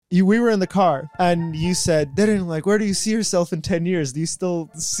we were in the car and you said, Derin, like, where do you see yourself in 10 years? Do you still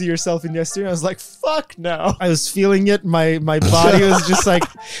see yourself in yesterday? I was like, fuck no. I was feeling it. My body was just like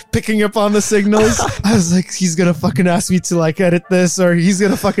picking up on the signals. I was like, he's going to fucking ask me to like edit this, or he's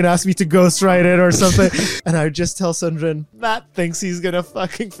going to fucking ask me to ghostwrite it or something. And I would just tell Sundrin, Matt thinks he's going to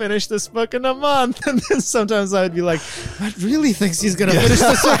fucking finish this book in a month. And then sometimes I would be like, Matt really thinks he's going to finish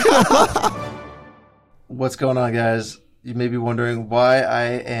this book in a month. What's going on, guys? You may be wondering why I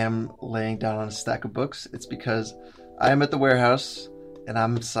am laying down on a stack of books. It's because I am at the warehouse and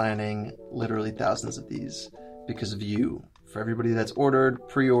I'm signing literally thousands of these because of you. For everybody that's ordered,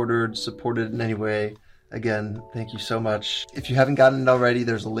 pre-ordered, supported in any way, again, thank you so much. If you haven't gotten it already,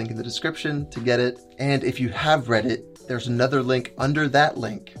 there's a link in the description to get it. And if you have read it, there's another link under that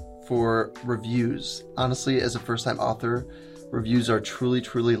link for reviews. Honestly, as a first-time author, reviews are truly,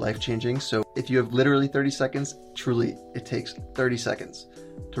 truly life-changing. So if you have literally 30 seconds, truly, it takes 30 seconds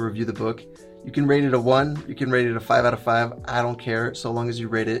to review the book. You can rate it a 1, you can rate it a 5 out of 5. I don't care. So long as you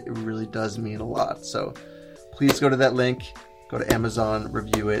rate it, it really does mean a lot. So please go to that link, go to Amazon,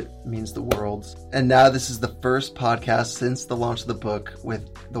 review it. It means the world. And now this is the first podcast since the launch of the book with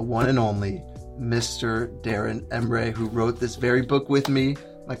the one and only Mr. Derin Emre, who wrote this very book with me,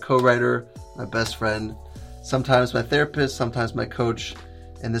 my co-writer, my best friend, sometimes my therapist, sometimes my coach.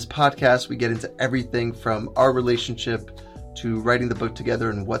 In this podcast, we get into everything from our relationship to writing the book together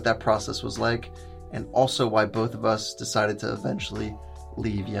and what that process was like, and also why both of us decided to eventually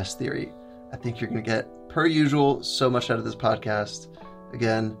leave Yes Theory. I think you're going to get, per usual, so much out of this podcast.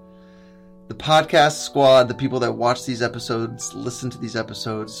 Again, the podcast squad, the people that watch these episodes, listen to these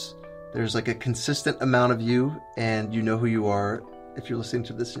episodes, there's like a consistent amount of you, and you know who you are. If you're listening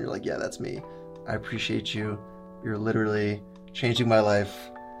to this and you're like, yeah, that's me, I appreciate you. You're literally changing my life,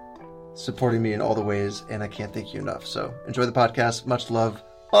 supporting me in all the ways, and I can't thank you enough. So enjoy the podcast. Much love.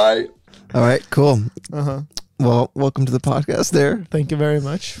 Bye. All right, cool. Well, welcome to the podcast there. Thank you very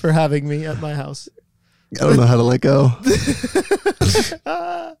much for having me at my house. I don't know how to let go.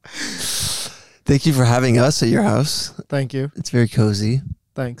 Thank you for having us at your house. Thank you. It's very cozy.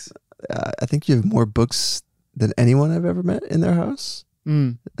 Thanks. I think you have more books than anyone I've ever met in their house.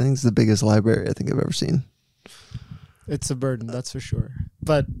 I think it's the biggest library I think I've ever seen. It's a burden, that's for sure.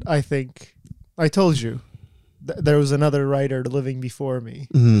 But I think I told you there was another writer living before me.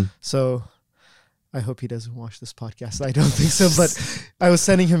 So I hope he doesn't watch this podcast. I don't think so. But I was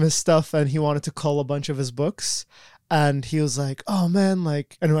sending him his stuff and he wanted to cull a bunch of his books. And he was like, oh man,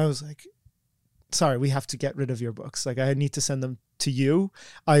 like, and I was like, sorry, we have to get rid of your books. Like, I need to send them to you.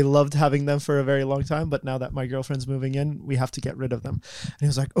 I loved having them for a very long time, but now that my girlfriend's moving in, we have to get rid of them. And he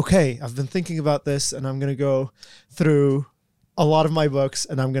was like, okay, I've been thinking about this and I'm going to go through a lot of my books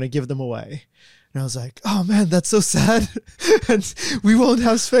and I'm going to give them away. And I was like, oh man, that's so sad. And we won't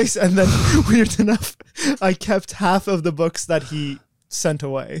have space. And then weird enough, I kept half of the books that he sent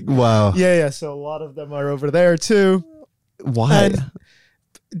away. Wow. Yeah. So a lot of them are over there too. Why? And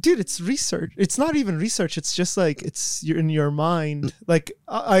dude, it's research. It's not even research. It's just like, you're in your mind. Like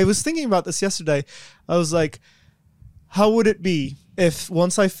I was thinking about this yesterday. I was like, how would it be if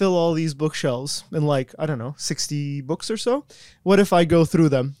once I fill all these bookshelves in like, I don't know, 60 books or so, what if I go through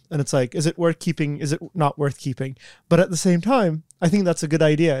them and it's like, is it worth keeping? Is it not worth keeping? But at the same time, I think that's a good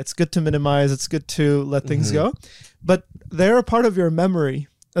idea. It's good to minimize. It's good to let things go. But they're a part of your memory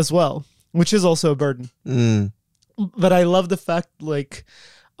as well, which is also a burden. But I love the fact, like,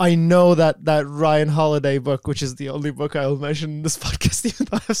 I know that Ryan Holiday book, which is the only book I'll mention in this podcast, even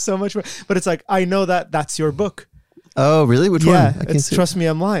though I have so much more, but it's like, I know that that's your book. Oh, really? Which one? Yeah, it's Trust Me,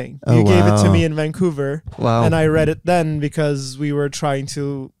 I'm Lying. Oh, you gave it to me in Vancouver. Wow. And I read it then because we were trying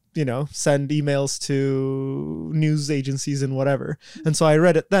to, send emails to news agencies and whatever. And so I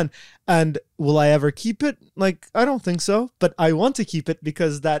read it then. And will I ever keep it? Like, I don't think so. But I want to keep it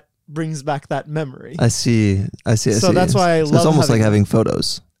because that brings back that memory. I see. So that's why I love it's almost like having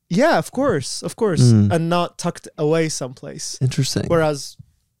photos. Yeah, of course. And not tucked away someplace. Interesting. Whereas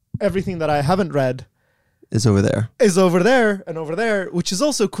everything that I haven't read is over there and over there, which is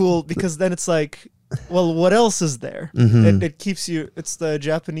also cool because then it's like, well, what else is there? It keeps you, it's the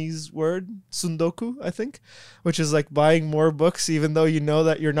Japanese word, sundoku, I think, which is like buying more books even though you know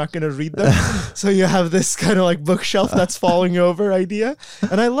that you're not going to read them. So you have this kind of like bookshelf that's falling over idea.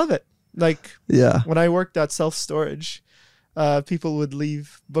 And I love it. Like, when I worked at self-storage, people would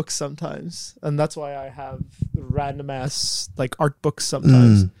leave books sometimes. And that's why I have random ass like art books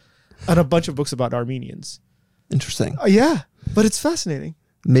sometimes. And a bunch of books about Armenians. Interesting. Yeah, but it's fascinating.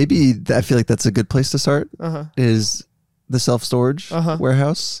 Maybe I feel like that's a good place to start. Is the self-storage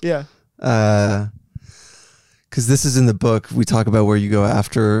warehouse. Yeah. because this is in the book. We talk about where you go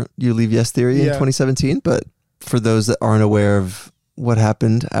after you leave Yes Theory in 2017. But for those that aren't aware of what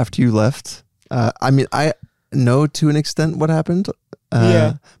happened after you left, I mean, I know to an extent what happened.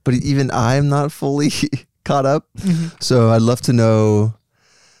 But even I'm not fully caught up. So I'd love to know.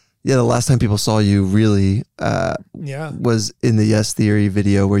 Yeah, the last time people saw you really was in the Yes Theory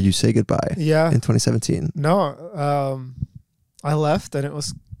video where you say goodbye. Yeah. In 2017. No, I left and it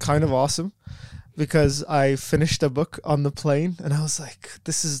was kind of awesome because I finished a book on the plane and I was like,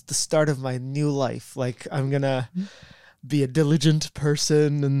 this is the start of my new life. Like, I'm going to be a diligent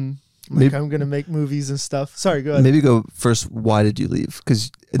person and like I'm going to make movies and stuff. Sorry, go ahead. Maybe go first. Why did you leave?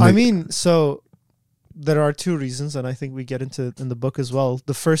 Because so there are two reasons, and I think we get into it in the book as well.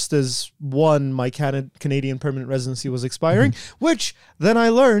 The first is, one, my Canadian permanent residency was expiring, which then I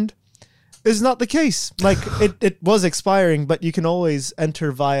learned is not the case. Like, it was expiring, but you can always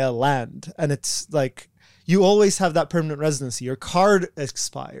enter via land. And it's like, you always have that permanent residency. Your card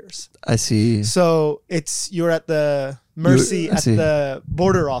expires. I see. So you're at the mercy the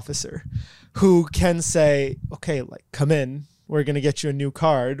border officer who can say, okay, like, come in. We're going to get you a new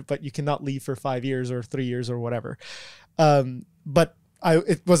card, but you cannot leave for 5 years or 3 years or whatever. But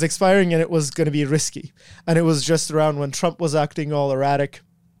it was expiring and it was going to be risky. And it was just around when Trump was acting all erratic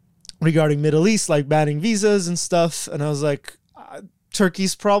regarding Middle East, like banning visas and stuff. And I was like,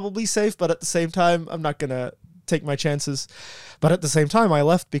 Turkey's probably safe, but at the same time, I'm not going to take my chances. But at the same time, I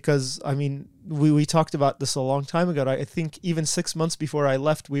left because, I mean, we talked about this a long time ago. I think even 6 months before I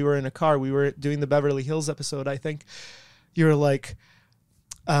left, we were in a car. We were doing the Beverly Hills episode, I think. You were like,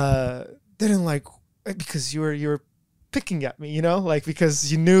 didn't like, because you were picking at me, you know, like,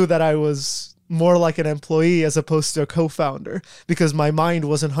 because you knew that I was more like an employee as opposed to a co-founder, because my mind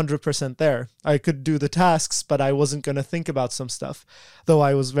wasn't 100% there. I could do the tasks, but I wasn't going to think about some stuff, though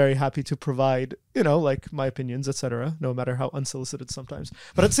I was very happy to provide, you know, like my opinions, etc., no matter how unsolicited sometimes,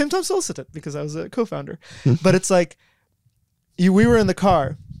 but at the same time solicited because I was a co-founder. But it's like, we were in the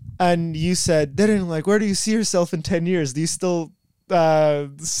car and you said, Derin, like, where do you see yourself in 10 years? Do you still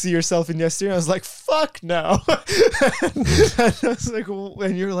see yourself in Yes Theory? I was like, fuck no. And I was like, well,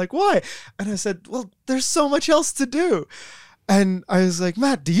 and you're like, why? And I said, well, there's so much else to do. And I was like,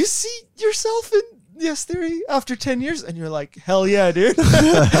 Matt, do you see yourself in Yes Theory after 10 years? And you're like, hell yeah, dude.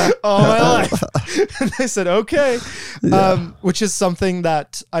 All my life. And I said, okay. Which is something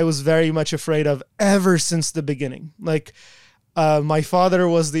that I was very much afraid of ever since the beginning. Like, my father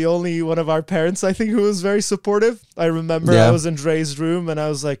was the only one of our parents, I think, who was very supportive. I remember I was in Dre's room and I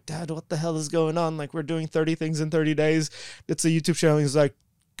was like, Dad, what the hell is going on? Like, we're doing 30 things in 30 days. It's a YouTube channel. He's like,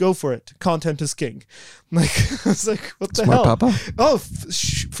 go for it. Content is king. Like, I was like, what the hell? Papa. Oh,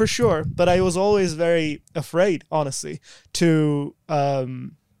 for sure. But I was always very afraid, honestly, to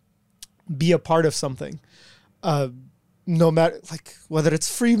be a part of something. No matter, like, whether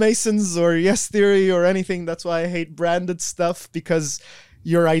it's Freemasons or Yes Theory or anything. That's why I hate branded stuff, because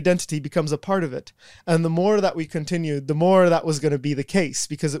your identity becomes a part of it. And the more that we continued, the more that was going to be the case,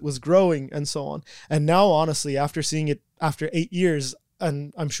 because it was growing and so on. And now, honestly, after seeing it after 8 years,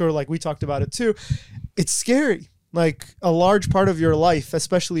 and I'm sure, like, we talked about it too, it's scary. Like, a large part of your life,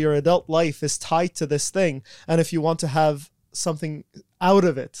 especially your adult life, is tied to this thing. And if you want to have something out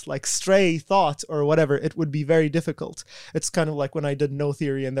of it, like stray thought or whatever, it would be very difficult. It's kind of like when I did No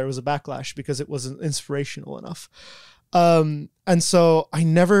Theory and there was a backlash because it wasn't inspirational enough. And so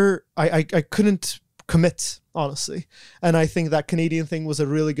I couldn't commit, honestly. And I think that Canadian thing was a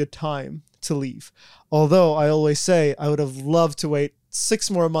really good time to leave. Although I always say I would have loved to wait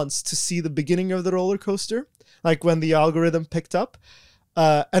 6 more months to see the beginning of the roller coaster, like when the algorithm picked up.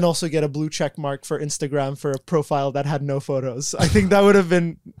 And also get a blue check mark for Instagram for a profile that had no photos. I think that would have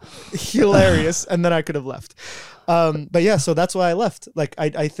been hilarious, and then I could have left. But yeah, so that's why I left. Like,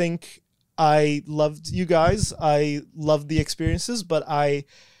 I think I loved you guys. I loved the experiences, but I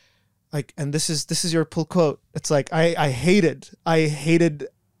like, and this is your pull quote. It's like, I hated a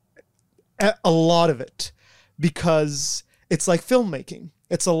lot of it, because it's like filmmaking.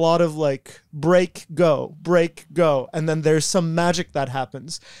 It's a lot of like break, go. And then there's some magic that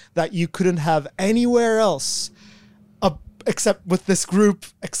happens that you couldn't have anywhere else except with this group,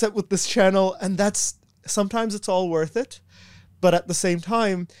 except with this channel. And sometimes it's all worth it. But at the same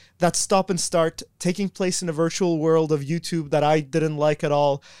time, that stop and start taking place in a virtual world of YouTube that I didn't like at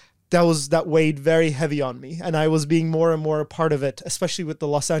all, that weighed very heavy on me. And I was being more and more a part of it, especially with the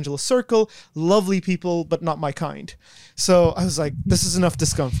Los Angeles circle. Lovely people, but not my kind. So I was like, this is enough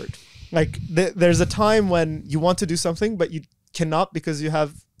discomfort. Like, there's a time when you want to do something, but you cannot because you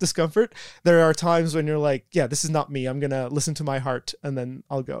have discomfort. There are times when you're like, yeah, this is not me. I'm going to listen to my heart and then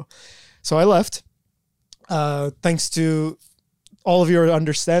I'll go. So I left. thanks to all of your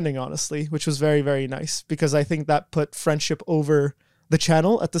understanding, honestly, which was very, very nice, because I think that put friendship over the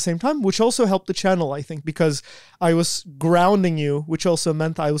channel at the same time, which also helped the channel, I think, because I was grounding you, which also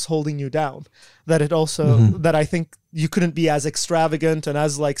meant I was holding you down. That it also, that I think you couldn't be as extravagant and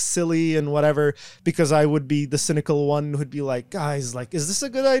as like silly and whatever, because I would be the cynical one who'd be like, guys, like, is this a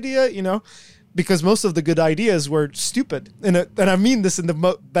good idea? You know, because most of the good ideas were stupid. And I mean this in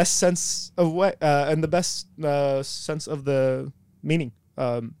the best sense of way, in the best sense of the meaning.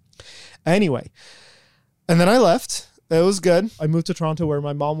 Anyway, and then I left. It was good. I moved to Toronto where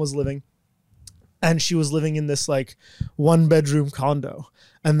my mom was living, and she was living in this like 1-bedroom condo.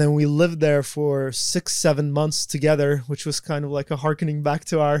 And then we lived there for 6-7 months together, which was kind of like a harkening back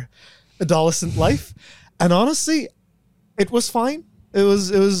to our adolescent life. And honestly, it was fine. It was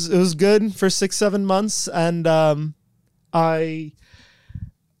good for 6-7 months. And I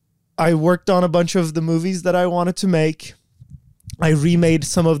worked on a bunch of the movies that I wanted to make. I remade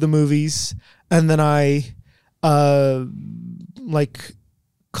some of the movies, and then I like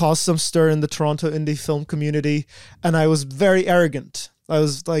caused some stir in the Toronto indie film community, and I was very arrogant. I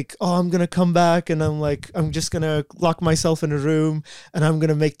was like, oh, I'm going to come back, and I'm just going to lock myself in a room, and I'm going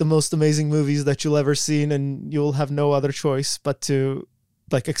to make the most amazing movies that you'll ever seen, and you'll have no other choice but to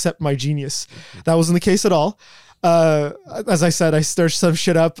like accept my genius. That wasn't the case at all. As I said, I stirred some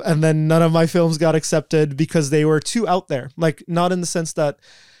shit up, and then none of my films got accepted because they were too out there. Like, not in the sense that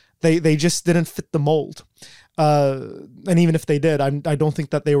they just didn't fit the mold. And even if they did, I don't think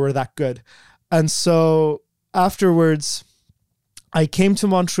that they were that good. And so afterwards, I came to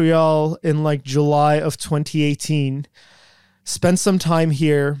Montreal in like July of 2018, spent some time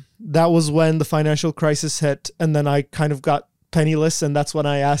here. That was when the financial crisis hit, and then I kind of got penniless, and that's when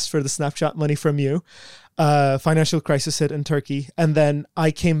I asked for the Snapchat money from you. Financial crisis hit in Turkey, and then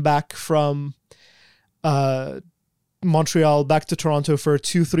I came back from Montreal back to Toronto for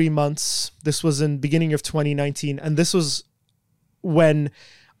 2-3 months. This was in beginning of 2019, and this was when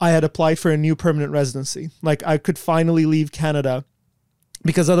I had applied for a new permanent residency. Like, I could finally leave Canada,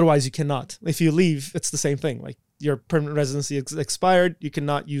 because otherwise you cannot. If you leave, it's the same thing. Like, your permanent residency expired, you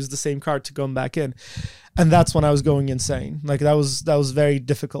cannot use the same card to go back in. And that's when I was going insane. Like, that was very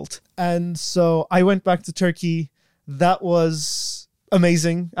difficult. And so I went back to Turkey. That was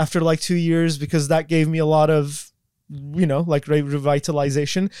amazing after like 2 years, because that gave me a lot of, you know, like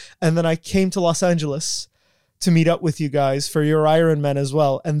revitalization. And then I came to Los Angeles to meet up with you guys for your Iron Man as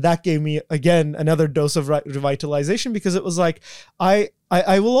well. And that gave me, again, another dose of revitalization, because it was like, I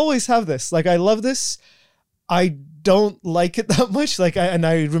will always have this. Like, I love this. I don't like it that much. Like,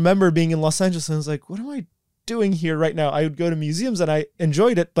 I remember being in Los Angeles, and I was like, what am I doing here right now? I would go to museums and I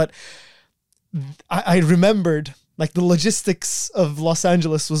enjoyed it, but I remembered like the logistics of Los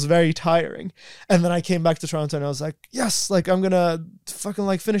Angeles was very tiring. And then I came back to Toronto, and I was like, yes, like, I'm gonna fucking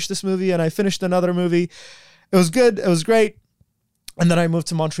like finish this movie. And I finished another movie. It was good. It was great. And then I moved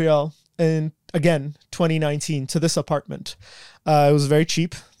to Montreal in, again, 2019 to this apartment. It was very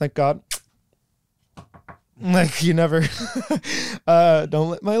cheap, thank God. Like, you never, don't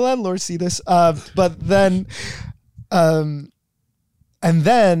let my landlord see this. But then, and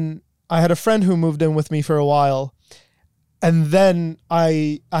then I had a friend who moved in with me for a while. And then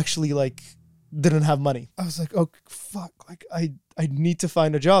I actually like didn't have money. I was like, oh, fuck, like I need to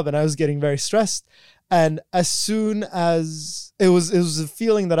find a job. And I was getting very stressed. And as soon as it was a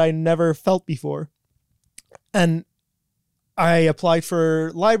feeling that I never felt before. And I applied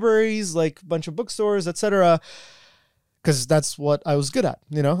for libraries, like a bunch of bookstores, etc., because that's what I was good at,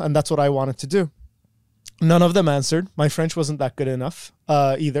 you know, and that's what I wanted to do. None of them answered. My French wasn't that good enough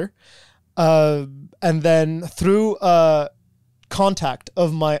either. And then through a contact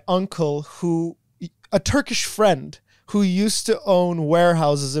of my uncle, a Turkish friend who used to own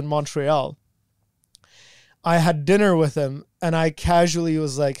warehouses in Montreal, I had dinner with him, and I casually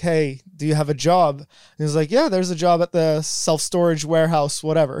was like, hey, do you have a job? And he was like, yeah, there's a job at the self-storage warehouse,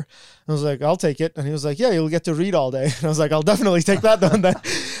 whatever. And I was like, I'll take it. And he was like, yeah, you'll get to read all day. And I was like, I'll definitely take that then.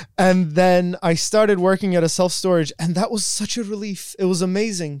 And then I started working at a self-storage, and that was such a relief. It was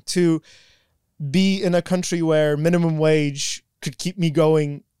amazing to be in a country where minimum wage could keep me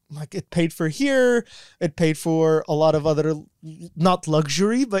going. Like, it paid for here, it paid for a lot of other, not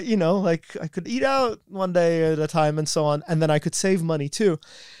luxury, but, you know, like I could eat out one day at a time and so on. And then I could save money too.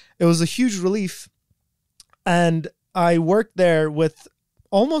 It was a huge relief. And I worked there with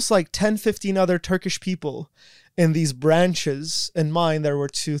almost like 10, 15 other Turkish people in these branches. In mine, there were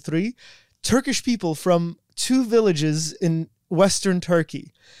 2-3 Turkish people from 2 villages in Western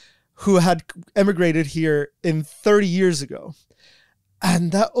Turkey who had emigrated here in 30 years ago.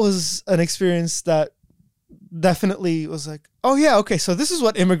 And that was an experience that definitely was like, oh yeah, okay, so this is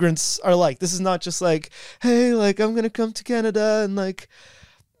what immigrants are like. This is not just like, hey, like I'm gonna come to Canada and like,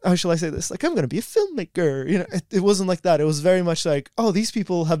 how shall I say this? Like I'm gonna be a filmmaker. You know, it wasn't like that. It was very much like, oh, these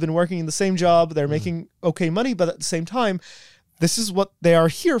people have been working in the same job. They're making okay money, but at the same time, this is what they are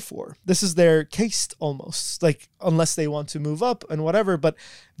here for. This is their caste almost, like unless they want to move up and whatever. But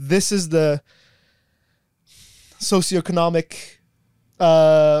this is the socioeconomic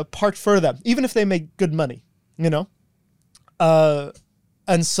part for them, even if they make good money, you know?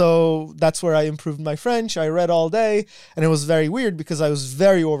 And so that's where I improved my French. I read all day, and it was very weird because I was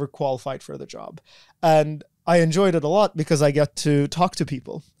very overqualified for the job. And I enjoyed it a lot because I got to talk to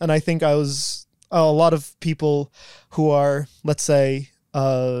people. And I think I was a lot of people who are, let's say,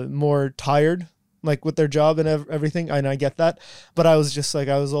 more tired, like with their job and everything. And I get that. But I was just like,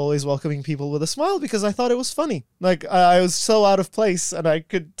 I was always welcoming people with a smile because I thought it was funny. Like I was so out of place and I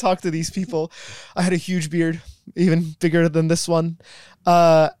could talk to these people. I had a huge beard, even bigger than this one.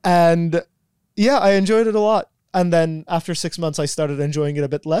 And yeah, I enjoyed it a lot. And then after 6 months, I started enjoying it a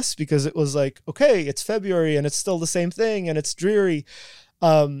bit less because it was like, okay, it's February and it's still the same thing and it's dreary.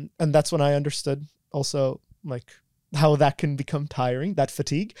 And that's when I understood also like how that can become tiring, that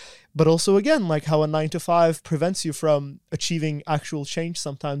fatigue, but also again, like how a 9 to 5 prevents you from achieving actual change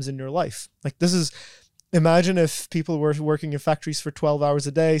sometimes in your life. Like this is, imagine if people were working in factories for 12 hours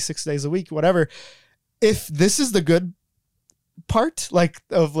a day, 6 days a week, whatever. If this is the good part, like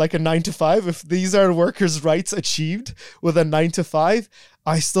of like a 9 to 5, if these are workers' rights achieved with a 9 to 5,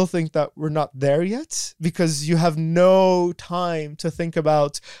 I still think that we're not there yet because you have no time to think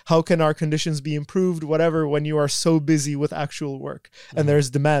about how can our conditions be improved, whatever, when you are so busy with actual work and there's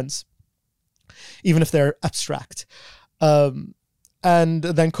demands, even if they're abstract. And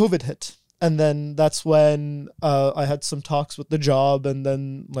then COVID hit. And then that's when I had some talks with the job and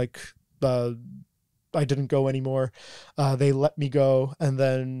then like I didn't go anymore. They let me go. And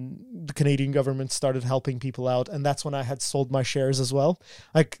then the Canadian government started helping people out. And that's when I had sold my shares as well.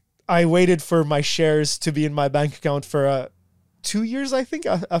 Like I waited for my shares to be in my bank account for 2 years, I think,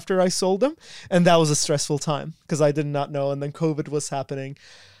 after I sold them. And that was a stressful time because I did not know. And then COVID was happening.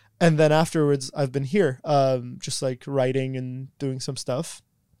 And then afterwards, I've been here, just like writing and doing some stuff.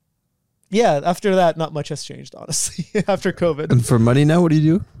 Yeah, after that, not much has changed, honestly, after COVID. And for money now, what do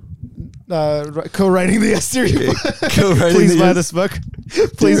you do? Co-writing the S theory book. Please buy this book.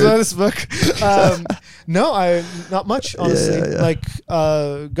 Please buy this book. No, I not much, honestly. Yeah. Like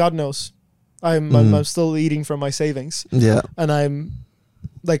God knows, I'm still eating from my savings. Yeah, and I'm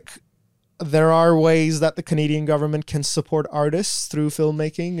like, there are ways that the Canadian government can support artists through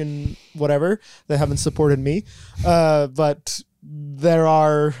filmmaking and whatever. They haven't supported me, but there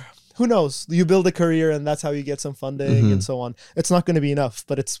are. Who knows? You build a career and that's how you get some funding and so on. It's not going to be enough,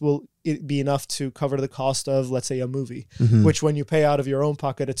 but will it be enough to cover the cost of, let's say, a movie, which when you pay out of your own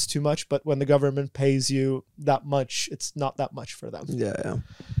pocket, it's too much. But when the government pays you that much, it's not that much for them. Yeah.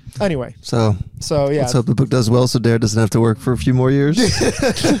 Anyway. So yeah. Let's hope the book does well so Dare doesn't have to work for a few more years.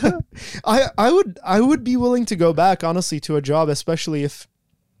 I would be willing to go back, honestly, to a job, especially if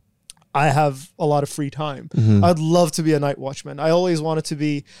I have a lot of free time. I'd love to be a night watchman. I always wanted to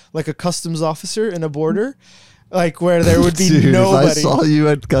be like a customs officer in a border, like where there would be Dude, nobody. I saw you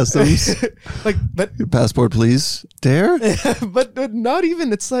at customs. But your passport, please. Dare? but not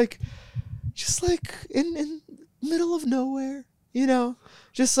even. It's like just like in middle of nowhere, you know,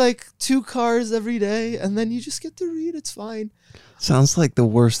 just like 2 cars every day, and then you just get to read. It's fine. Sounds like the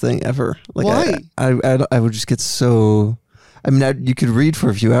worst thing ever. Like why? I would just get so. I mean, you could read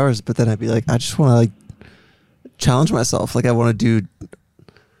for a few hours, but then I'd be like, I just want to like challenge myself. Like I want to do,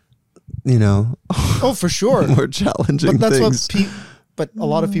 you know. Oh, for sure. More challenging but that's things. But a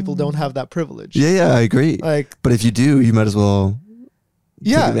lot of people don't have that privilege. Yeah, I agree. Like, but if you do, you might as well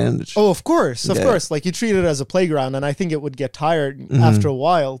take advantage. Oh, of course. Like you treat it as a playground, and I think it would get tired after a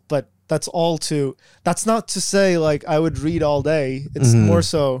while, but that's not to say like I would read all day. It's more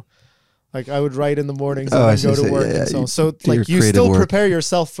so like I would write in the mornings and then go to work and so on. So like you still prepare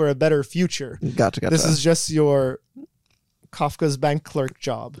yourself for a better future. Gotcha. This is just your Kafka's bank clerk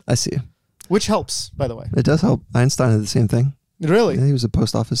job. I see. Which helps, by the way. It does help. Einstein had the same thing. Really? Yeah, he was a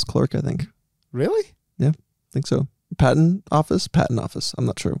post office clerk, I think. Really? Yeah, I think so. Patent office. I'm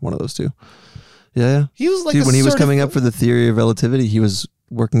not sure. One of those two. Yeah. He was like when he was coming up for the theory of relativity, he was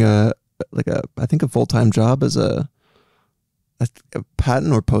working I think a full-time job as a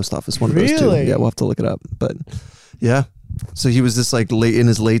patent or post office, one of those two. Yeah, we'll have to look it up. But yeah, so he was this like in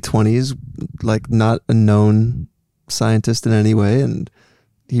his late 20s, like not a known scientist in any way, and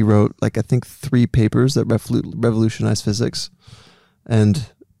he wrote like I think 3 papers that revolutionized physics,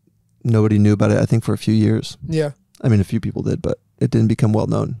 and nobody knew about it, I think, for a few years. Yeah. I mean, a few people did, but it didn't become well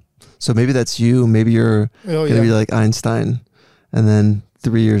known. So maybe that's you. Maybe you're going to be like Einstein. And then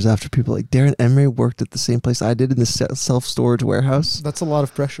 3 years after, people are like, Derin Emre worked at the same place I did in the self-storage warehouse. That's a lot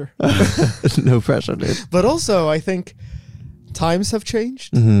of pressure. No pressure, dude. But also, I think times have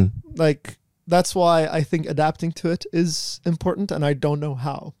changed. Like, that's why I think adapting to it is important, and I don't know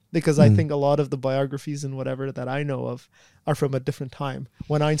how. Because I think a lot of the biographies and whatever that I know of are from a different time.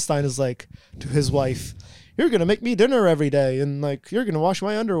 When Einstein is like to his wife, you're going to make me dinner every day, and like, you're going to wash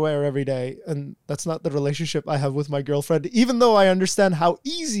my underwear every day. And that's not the relationship I have with my girlfriend, even though I understand how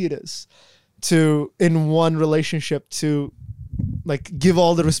easy it is to, in one relationship, to like give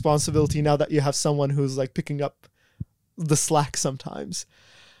all the responsibility now that you have someone who's like picking up the slack sometimes.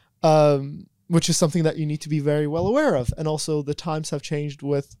 Which is something that you need to be very well aware of. And also the times have changed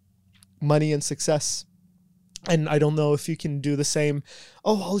with money and success. And I don't know if you can do the same.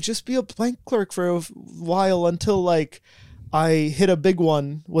 Oh, I'll just be a bank clerk for a while until like I hit a big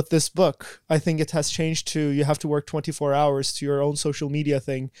one with this book. I think it has changed to you have to work 24 hours to your own social media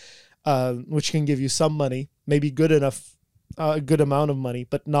thing, which can give you some money, maybe good enough, a good amount of money,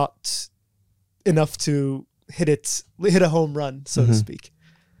 but not enough to hit a home run, so to speak.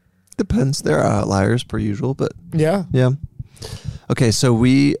 Depends. There are outliers per usual, but yeah. Okay, so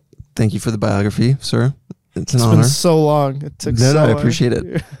we thank you for the biography, sir. It's an honor. Been so long. It took no, so I long. appreciate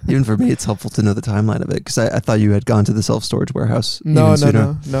it. Even for me, it's helpful to know the timeline of it because I thought you had gone to the self-storage warehouse. No.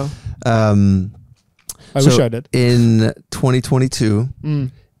 I wish I did. In 2022,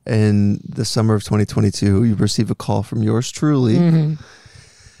 in the summer of 2022, you receive a call from yours truly.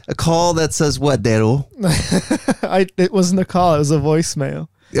 A call that says what, Daryl? It wasn't a call. It was a voicemail.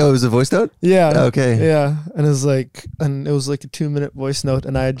 Oh, it was a voice note? Yeah. Okay. Yeah. And it was like a 2-minute voice note,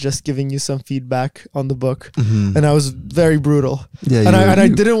 and I had just given you some feedback on the book, and I was very brutal. Yeah. And I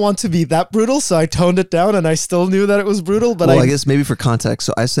didn't want to be that brutal, so I toned it down, and I still knew that it was brutal. But I guess maybe for context,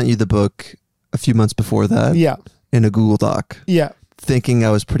 so I sent you the book a few months before that. Yeah. In a Google Doc. Yeah. Thinking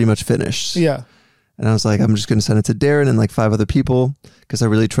I was pretty much finished. Yeah. And I was like, I'm just going to send it to Derin and like 5 other people because I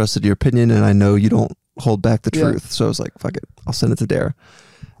really trusted your opinion and I know you don't hold back the truth. So I was like, fuck it, I'll send it to Derin.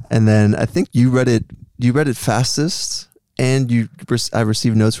 And then I think you read it fastest, and I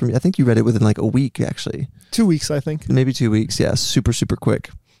received notes from you. I think you read it within like a week, actually. 2 weeks, I think. Maybe 2 weeks. Yeah, super, super quick.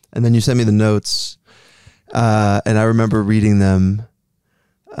 And then you sent me the notes, and I remember reading them,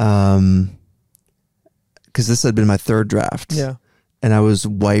 because this had been my 3rd draft. Yeah. And I was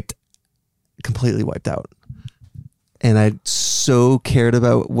completely wiped out. And I so cared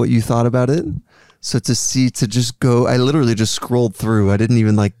about what you thought about it. So I literally just scrolled through. I didn't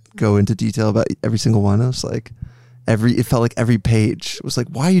even like go into detail about every single one. I was like, it felt like every page was like,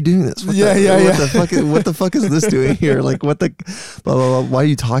 why are you doing this? What the fuck is this doing here? Like, what the blah, blah, blah. Why are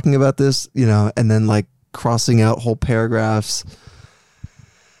you talking about this? You know, and then like crossing out whole paragraphs.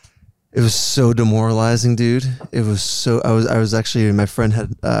 It was so demoralizing, dude. It was so, I was actually, my friend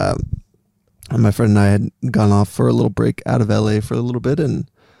and I had gone off for a little break out of LA for a little bit, and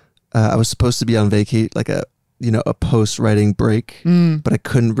I was supposed to be on vacate, like a post-writing break, but I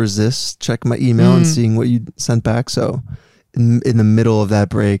couldn't resist checking my email and seeing what you sent back. So in the middle of that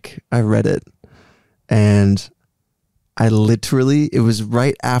break, I read it, and it was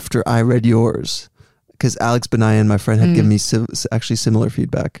right after I read yours, because Alex Benayan, my friend, had given me actually similar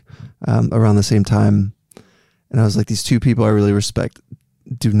feedback around the same time. And I was like, these 2 people I really respect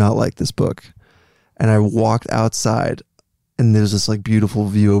do not like this book. And I walked outside, and there's this like beautiful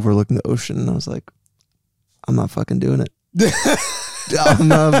view overlooking the ocean. And I was like, I'm not fucking doing it. I'm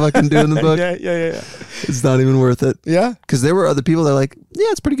not fucking doing the book. Yeah. It's not even worth it. Yeah. Because there were other people that were like, yeah,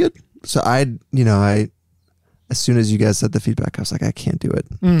 it's pretty good. So I, as soon as you guys said the feedback, I was like, I can't do it.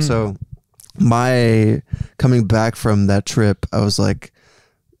 So my coming back from that trip, I was like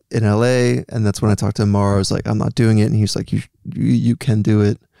in LA, and that's when I talked to Amar. I was like, I'm not doing it. And he was like, you can do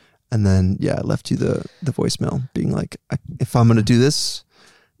it. And then, I left you the voicemail being like, if I'm going to do this,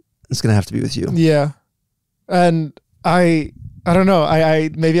 it's going to have to be with you. Yeah. And I don't know.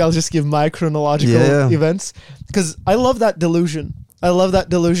 Maybe I'll just give my chronological events, because I love that delusion. I love that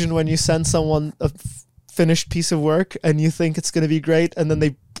delusion when you send someone a finished piece of work and you think it's going to be great, and then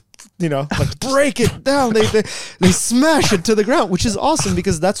they, like break it down. They smash it to the ground, which is awesome,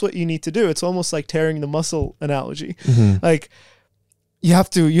 because that's what you need to do. It's almost like tearing the muscle analogy. Like, you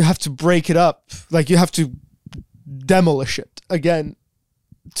have to break it up. Like, you have to demolish it again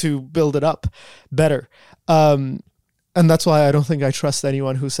to build it up better. And that's why I don't think I trust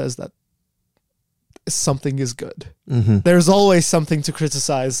anyone who says that something is good. There's always something to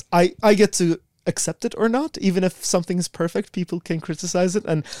criticize. I get to accept it or not. Even if something's perfect, people can criticize it,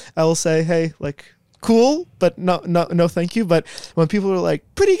 and I will say, hey, like, cool, but no, thank you. But when people are like,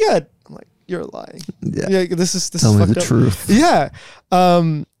 pretty good, I'm like, you're lying. Yeah, this Tell is me fucked the up. truth. Yeah.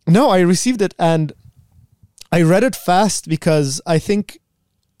 No, I received it and I read it fast because I think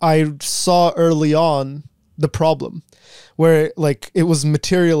I saw early on the problem where like it was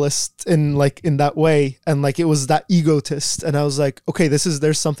materialist in that way, and like it was that egotist, and I was like, okay,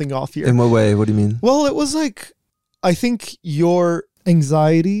 there's something off here. In what way? What do you mean? Well, it was like, I think your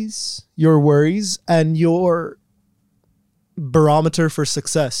anxieties, your worries, and your barometer for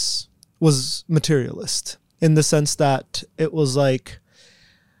success was materialist, in the sense that it was like,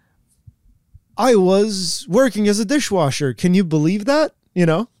 I was working as a dishwasher. Can you believe that? You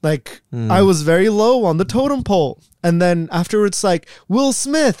know, like I was very low on the totem pole. And then afterwards, like, Will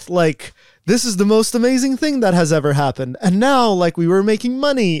Smith, like, this is the most amazing thing that has ever happened. And now, like, we were making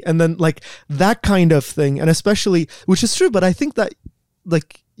money. And then, like, that kind of thing. And especially, which is true, but I think that,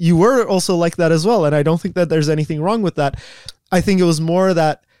 like, you were also like that as well. And I don't think that there's anything wrong with that. I think it was more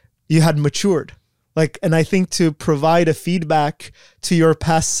that you had matured. Like, and I think to provide a feedback to your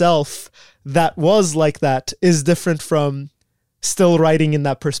past self that was like that is different from still writing in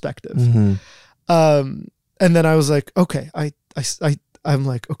that perspective. And then I was like, okay, I'm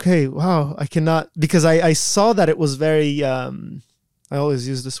like, okay, wow, I cannot, because I saw that it was very, I always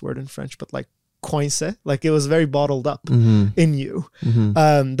use this word in French, but like coincé, like it was very bottled up in you.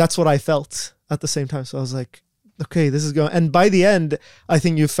 That's what I felt at the same time. So I was like, okay, this is going, and by the end, I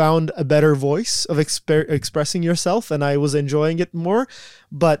think you found a better voice of expressing yourself, and I was enjoying it more,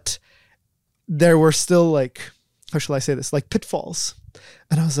 but there were still like, how shall I say this? Like pitfalls.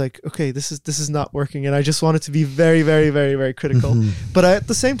 And I was like, okay, this is not working. And I just wanted to be very, very, very, very critical. But at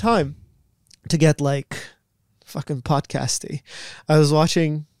the same time, to get like fucking podcasty, I was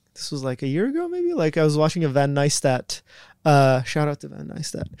watching, this was like a year ago, maybe, like I was watching a Van Neistat, shout out to Van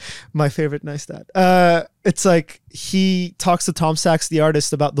Neistat, my favorite Neistat. It's like, he talks to Tom Sachs, the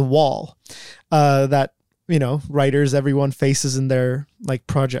artist, about the wall, that, you know, writers, everyone faces in their like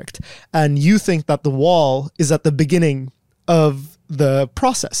project. And you think that the wall is at the beginning of the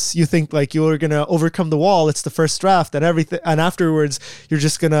process. You think like you're going to overcome the wall. It's the first draft and everything. And afterwards you're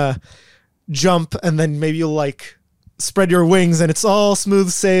just going to jump, and then maybe you'll like spread your wings and it's all smooth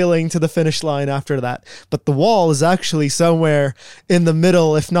sailing to the finish line after that. But the wall is actually somewhere in the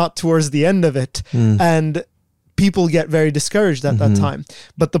middle, if not towards the end of it. And people get very discouraged at that time.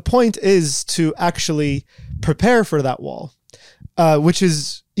 But the point is to actually prepare for that wall, which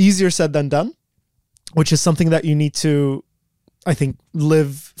is easier said than done, which is something that you need to, I think,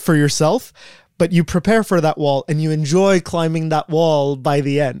 live for yourself. But you prepare for that wall and you enjoy climbing that wall by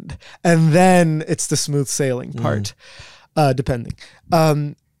the end. And then it's the smooth sailing part, depending.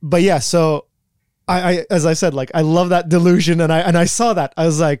 But yeah, so I, as I said, like, I love that delusion, and I saw that. I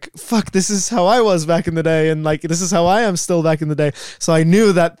was like, fuck, this is how I was back in the day, and like, this is how I am still back in the day. So I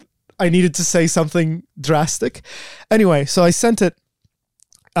knew that I needed to say something drastic. Anyway, so I sent it,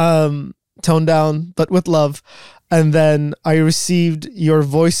 toned down, but with love. And then I received your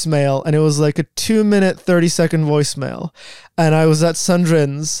voicemail, and it was like a 2-minute, 30-second voicemail. And I was at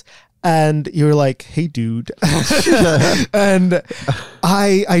Sundrin's, and you were like, hey, dude. And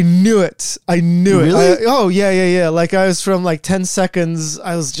I knew it. I knew really? it. Oh, yeah. Like, I was from like 10 seconds.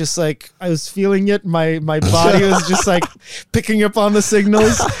 I was just like, I was feeling it. My body was just like picking up on the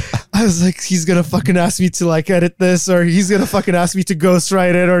signals. I was like, he's going to fucking ask me to like edit this, or he's going to fucking ask me to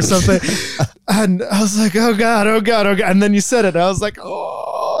ghostwrite it or something. And I was like, oh God. And then you said it. I was like,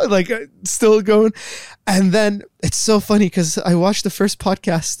 oh, like still going. And then it's so funny because I watched the first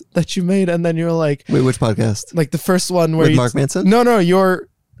podcast that you made, and then you're like, wait, which podcast? Like the first one where with Mark Manson? No, your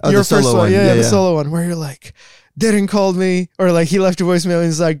the first one. Yeah, the solo one where you're like, Derin called me, or like he left a voicemail and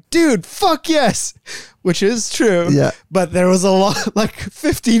he's like, dude, fuck yes, which is true. Yeah. But there was a lot, like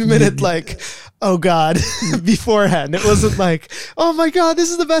 15-minute, like, oh God, beforehand. It wasn't like, oh my God, this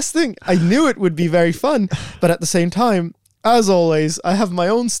is the best thing. I knew it would be very fun, but at the same time, as always, I have my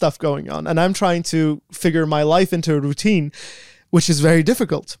own stuff going on, and I'm trying to figure my life into a routine, which is very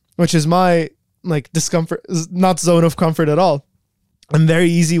difficult, which is my like discomfort, not zone of comfort at all. I'm very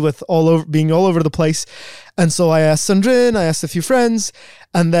easy with being all over the place. And so I asked Sundrin, I asked a few friends,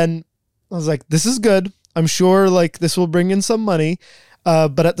 and then I was like, this is good. I'm sure like this will bring in some money.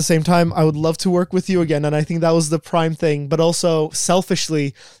 But at the same time, I would love to work with you again. And I think that was the prime thing. But also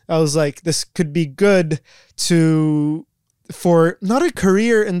selfishly, I was like, this could be good for not a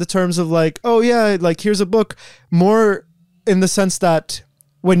career in the terms of like, oh yeah, like here's a book, more in the sense that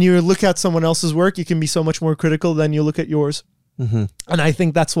when you look at someone else's work, you can be so much more critical than you look at yours. Mm-hmm. And I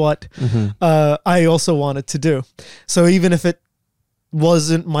think that's what Mm-hmm. I also wanted to do. So even if it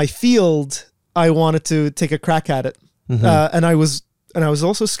wasn't my field, I wanted to take a crack at it. Mm-hmm. And I was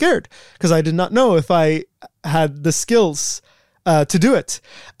also scared because I did not know if I had the skills to do it.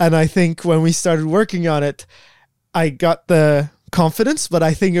 And I think when we started working on it, I got the confidence, but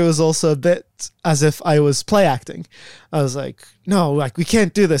I think it was also a bit as if I was play acting. I was like, no, like we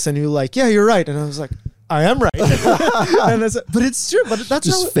can't do this. And you were like, yeah, you're right. And I was like, I am right. And but it's true. But that's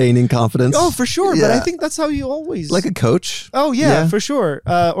just feigning confidence. Oh, for sure. Yeah. But I think that's how you always like a coach. Oh yeah, for sure.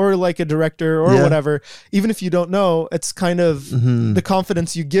 Or like a director or whatever. Even if you don't know, it's kind of the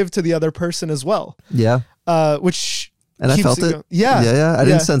confidence you give to the other person as well. Yeah. Which and I felt it. Yeah. I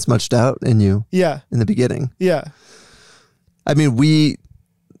didn't sense much doubt in you. Yeah. In the beginning. Yeah. I mean,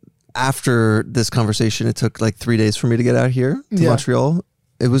 after this conversation, it took like 3 days for me to get out here to Montreal.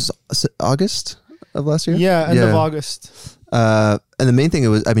 It was August of last year? Yeah, end of August. And the main thing,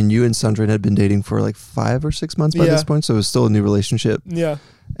 I mean, you and Sandrine had been dating for like 5 or 6 months by this point, so it was still a new relationship. Yeah.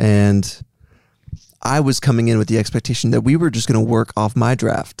 And I was coming in with the expectation that we were just going to work off my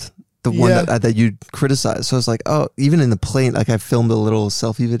draft, the one that you criticized. So I was like, oh, even in the plane, like I filmed a little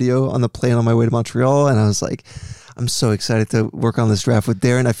selfie video on the plane on my way to Montreal, and I was like, I'm so excited to work on this draft with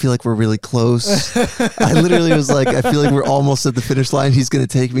Derin. I feel like we're really close. I literally was like, I feel like we're almost at the finish line. He's going to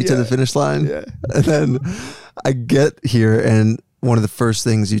take me to the finish line. Yeah. And then I get here, and one of the first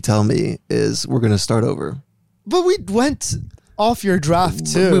things you tell me is we're going to start over. But we went off your draft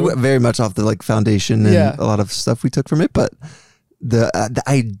too. We went very much off the like foundation and a lot of stuff we took from it. But the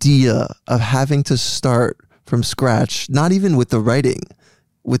idea of having to start from scratch, not even with the writing,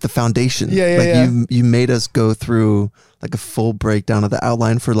 with the foundation. You made us go through like a full breakdown of the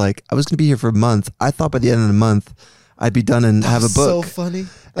outline for like, I was going to be here for a month. I thought by the end of the month I'd be done and have a book. So funny.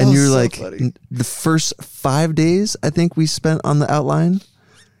 And you're like, the first 5 days I think we spent on the outline.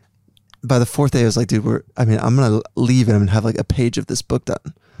 By the 4th day I was like, dude, I'm going to leave and I'm going to have like a page of this book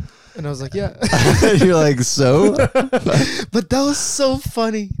done. And I was like, yeah. You're like, so? But that was so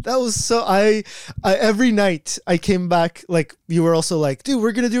funny. That was so, I every night I came back, like you were also like, dude,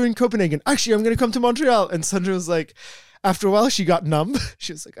 we're going to do it in Copenhagen. Actually, I'm going to come to Montreal. And Sandra was like, after a while, she got numb.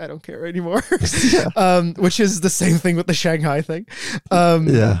 She was like, I don't care anymore. Which is the same thing with the Shanghai thing.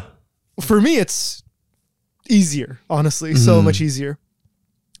 For me, it's easier, honestly, so much easier.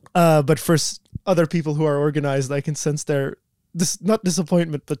 But for other people who are organized, I can sense their not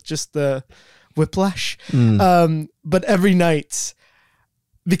disappointment, but just the whiplash. But every night,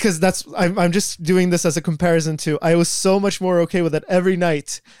 because I'm just doing this as a comparison to, I was so much more okay with it. Every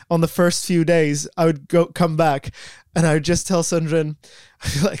night on the first few days, I would come back and I would just tell Sandrine,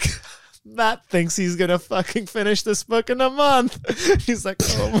 I'd be like, Matt thinks he's gonna fucking finish this book in a month. He's like,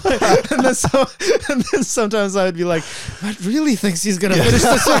 oh my. And then sometimes I would be like, Matt really thinks he's gonna finish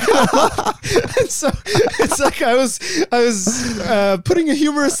this book in a month. And so it's like I was putting a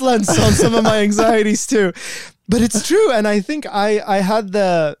humorous lens on some of my anxieties too. But it's true, and I think I had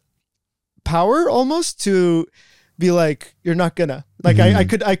the power almost to be like, you're not gonna. Like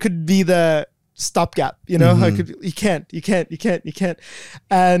I could be the stopgap, you know? I could. You can't.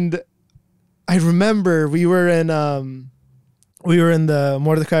 And I remember we were in the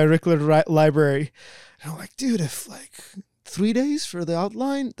Mordecai Rickler library, and I'm like, dude, if like 3 days for the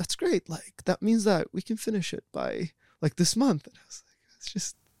outline, that's great. Like that means that we can finish it by like this month. And I was like, it's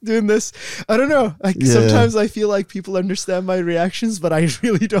just doing this. I don't know. Like sometimes I feel like people understand my reactions, but I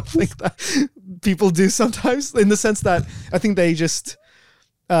really don't think that people do sometimes, in the sense that I think they just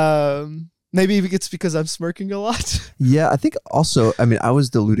maybe it's because I'm smirking a lot. Yeah, I think also, I mean, I was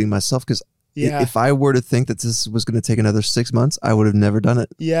deluding myself because if I were to think that this was going to take another 6 months, I would have never done it.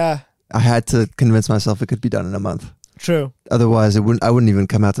 Yeah. I had to convince myself it could be done in a month. True. Otherwise, I wouldn't even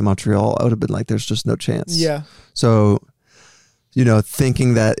come out to Montreal. I would have been like, there's just no chance. Yeah. So, you know,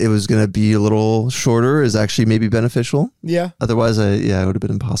 thinking that it was going to be a little shorter is actually maybe beneficial. Yeah. Otherwise, it would have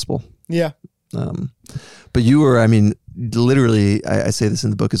been impossible. Yeah. But you were, I mean, literally, I say this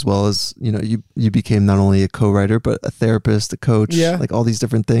in the book as well, as, you know, you became not only a co-writer, but a therapist, a coach, like all these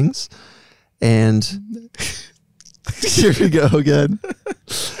different things. And here we go again.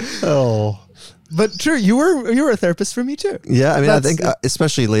 Oh, but true, you were a therapist for me too. Yeah, I mean, I think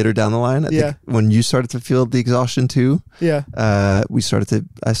especially later down the line, I think when you started to feel the exhaustion too. Yeah, I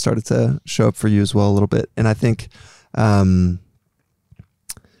started to show up for you as well a little bit, and I think one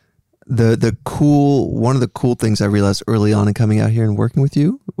of the cool things I realized early on in coming out here and working with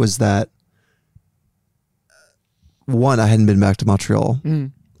you was that one, I hadn't been back to Montreal.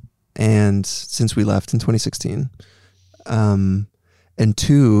 And since we left in 2016, and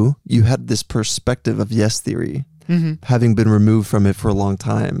two, you had this perspective of yes theory having been removed from it for a long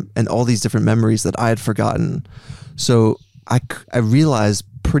time, and all these different memories that I had forgotten. So I realized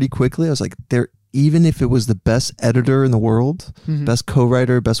pretty quickly, I was like, even if it was the best editor in the world, best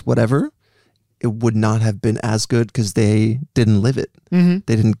co-writer, best whatever, it would not have been as good because they didn't live it.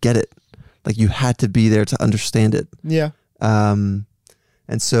 They didn't get it. Like, you had to be there to understand it. Yeah.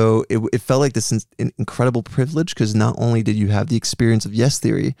 And so it felt like this incredible privilege, because not only did you have the experience of Yes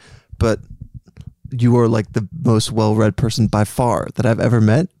Theory, but you are like the most well-read person by far that I've ever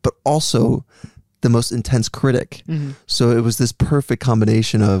met, but also the most intense critic. So it was this perfect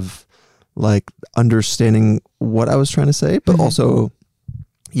combination of like understanding what I was trying to say, but also,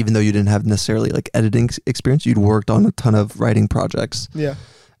 even though you didn't have necessarily like editing experience, you'd worked on a ton of writing projects. Yeah.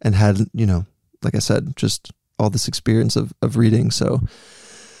 And had, like I said, just all this experience of reading. So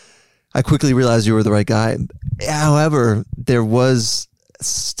I quickly realized you were the right guy. However, there was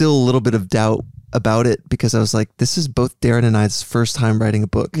still a little bit of doubt about it, because I was like, this is both Derin and I's first time writing a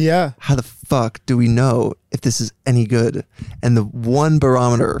book. Yeah. How the fuck do we know if this is any good? And the one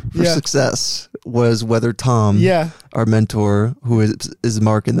barometer for success was whether Tom, our mentor, who is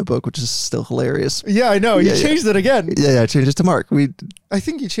Mark in the book, which is still hilarious. Yeah, I know. You changed it again. Yeah, I changed it to Mark. I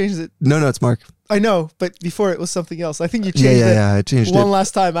think you changed it. No, it's Mark. I know, but before it was something else. I think you changed it. Yeah, I changed one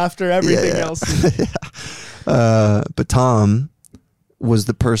last time after everything else. But Tom was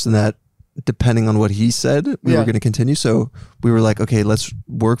the person that, depending on what he said, we were going to continue. So we were like, okay, let's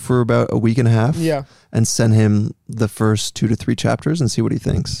work for about a week and a half and send him the first 2 to 3 chapters and see what he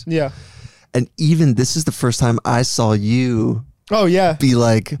thinks. Yeah. And even this is the first time I saw you be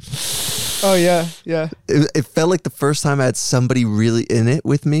like, oh yeah. It felt like the first time I had somebody really in it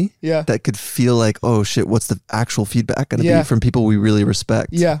with me that could feel like, oh shit, what's the actual feedback going to be from people we really respect?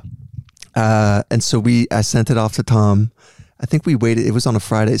 Yeah. And so I sent it off to Tom. I think we waited, it was on a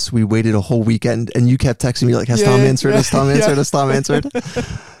Friday, so we waited a whole weekend, and you kept texting me like, has Tom answered? Has Tom answered? Has Tom answered?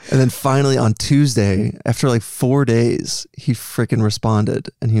 And then finally on Tuesday, after like 4 days, he freaking responded,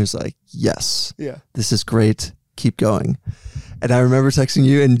 and he was like, yes, this is great. Keep going. And I remember texting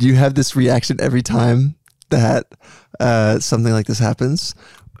you, and you have this reaction every time that something like this happens,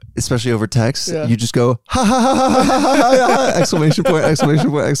 especially over text. You just go, ha ha ha ha ha ha, exclamation point, exclamation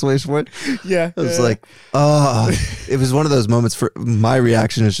point, exclamation point. Yeah. It was like, oh, it was one of those moments for my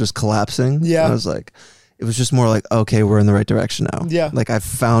reaction is just collapsing. Yeah. I was like, it was just more like, okay, we're in the right direction now. Yeah. Like, I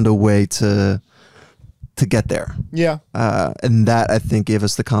found a way to get there. Yeah. And that, I think, gave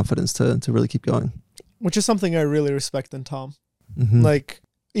us the confidence to really keep going. Which is something I really respect in Tom. Like,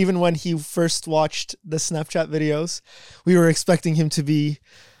 even when he first watched the Snapchat videos, we were expecting him to be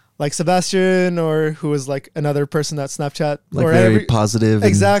like Sebastian, or who was like another person at Snapchat. Like, or very positive.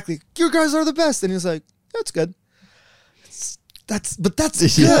 Exactly. You guys are the best. And he's like, that's good. That's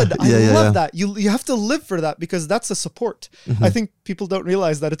good. I love that. You have to live for that, because that's a support. I think people don't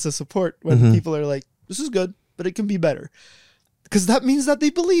realize that it's a support when people are like, this is good, but it can be better. Because that means that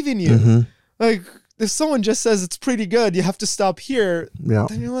they believe in you. Like, if someone just says it's pretty good, you have to stop here.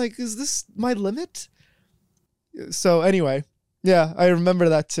 Then you're like, is this my limit? So anyway, I remember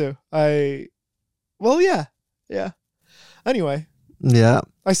that too. Anyway. Yeah.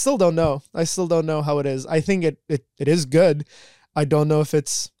 I still don't know. I still don't know how it is. I think it is good. I don't know if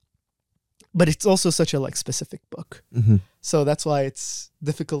but it's also such a like specific book. So that's why it's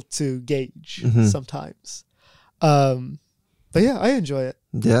difficult to gauge sometimes. But yeah, I enjoy it.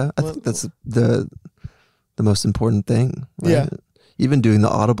 Yeah. I think that's the most important thing. Right? Yeah. Even doing the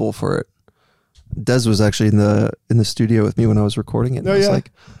Audible for it. Des was actually in the studio with me when I was recording it. And I was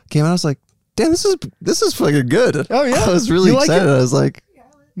like, came out, I was like, damn, this is fucking good. Oh yeah. I was really excited. I was like,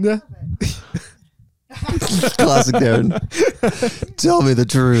 classic Derin. Tell me the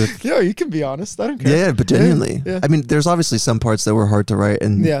truth. Yeah, you can be honest. I don't care. Yeah, but genuinely. Yeah. I mean, there's obviously some parts that were hard to write,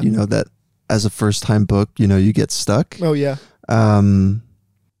 and you know that as a first time book, you get stuck. Oh yeah.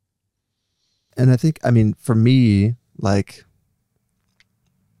 And I think, I mean, for me, like,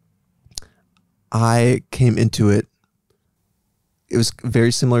 I came into it, it was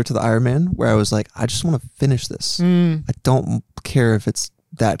very similar to the Iron Man, where I was like, I just want to finish this. I don't care if it's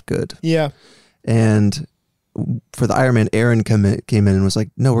that good. Yeah. And for the Iron Man, Aaron came in and was like,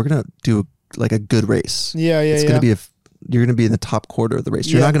 no, we're going to do like a good race. Yeah. It's going to be you're going to be in the top quarter of the race.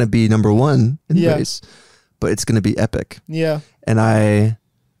 You're not going to be number 1 in the race, but it's going to be epic. Yeah. And I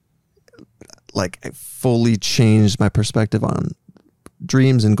fully changed my perspective on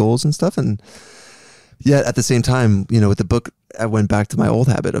dreams and goals and stuff. And yet at the same time, with the book, I went back to my old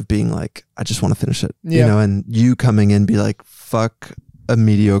habit of being like, I just want to finish it, and you coming in be like, fuck a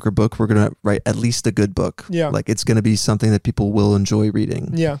mediocre book. We're going to write at least a good book. Yeah. Like, it's going to be something that people will enjoy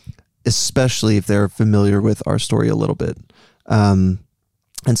reading. Yeah. especially if they're familiar with our story a little bit. And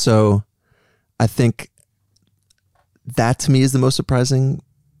so I think that to me is the most surprising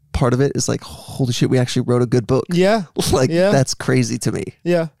part of it, is like, holy shit, we actually wrote a good book. Yeah. That's crazy to me.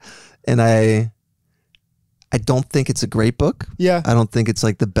 Yeah. And I don't think it's a great book. Yeah. I don't think it's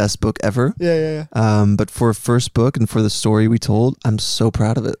like the best book ever. Yeah. But for a first book and for the story we told, I'm so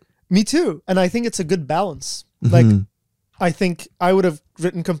proud of it. Me too. And I think it's a good balance. Like, I think I would have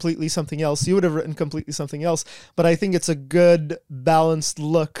written completely something else. You would have written completely something else. But I think it's a good balanced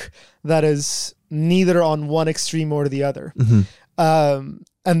look that is neither on one extreme or the other.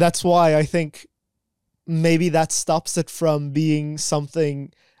 And that's why I think maybe that stops it from being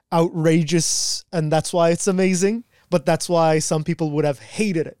something outrageous, and that's why it's amazing. But that's why some people would have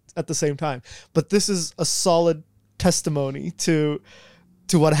hated it at the same time. But this is a solid testimony to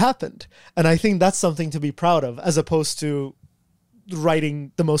what happened. And I think that's something to be proud of, as opposed to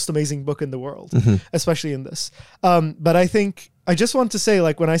writing the most amazing book in the world, especially in this. But I think I just want to say,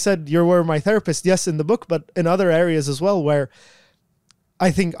 like, when I said you were my therapist, yes, in the book, but in other areas as well, where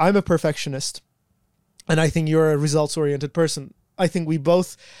I think I'm a perfectionist and I think you're a results-oriented person. I think we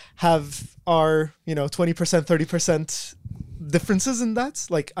both have our, 20%, 30% differences in that.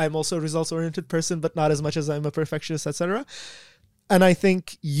 Like, I'm also a results-oriented person, but not as much as I'm a perfectionist, etc. And I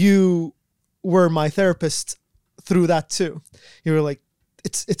think you were my therapist through that too. You were like,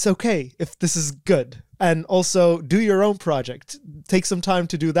 it's okay if this is good. And also do your own project. Take some time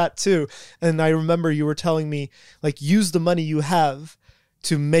to do that too. And I remember you were telling me, like, use the money you have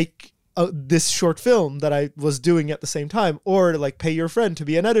to make this short film that I was doing at the same time, or like pay your friend to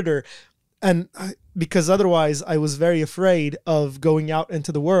be an editor. And because otherwise I was very afraid of going out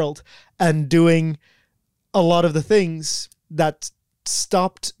into the world and doing a lot of the things that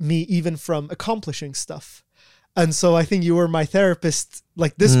stopped me even from accomplishing stuff. And so I think you were my therapist.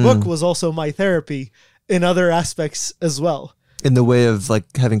 Like, this book was also my therapy in other aspects as well. In the way of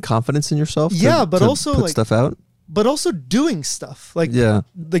like having confidence in yourself. But also put like stuff out. But also doing stuff. Like,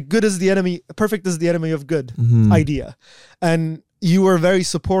 the good is the enemy, perfect is the enemy of good idea. And you were very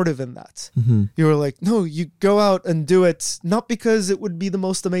supportive in that. You were like, no, you go out and do it, not because it would be the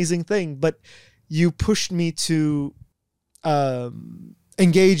most amazing thing, but you pushed me to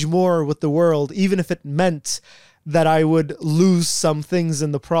engage more with the world, even if it meant that I would lose some things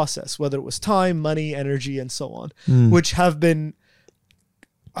in the process, whether it was time, money, energy, and so on, which have been,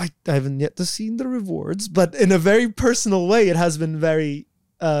 I haven't yet to see the rewards, but in a very personal way, it has been very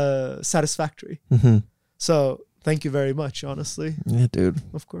satisfactory. So thank you very much, honestly. Yeah, dude.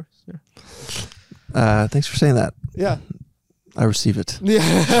 Of course. Yeah. Thanks for saying that. Yeah. I receive it.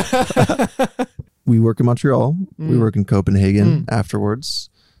 Yeah. We work in Montreal. We work in Copenhagen afterwards.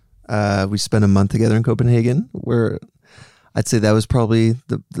 We spent a month together in Copenhagen, where I'd say that was probably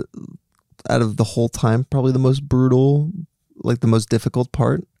the out of the whole time, probably the most brutal, like the most difficult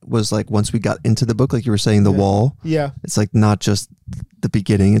part was like once we got into the book, like you were saying, the wall. Yeah. It's like not just the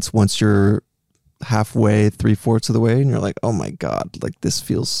beginning. It's once you're halfway, 3/4 of the way, and you're like, oh my God, like this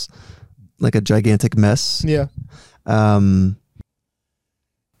feels like a gigantic mess. Yeah.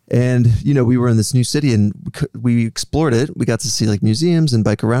 And, we were in this new city and we explored it. We got to see like museums and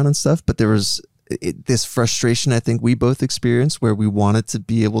bike around and stuff, but there was this frustration I think we both experienced where we wanted to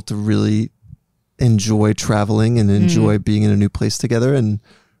be able to really enjoy traveling and enjoy being in a new place together. And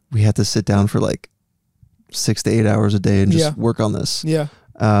we had to sit down for like 6 to 8 hours a day and just work on this. Yeah.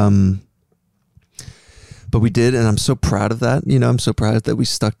 But we did, and I'm so proud of that. I'm so proud that we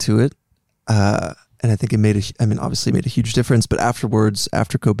stuck to it. And I think it obviously made a huge difference. But afterwards,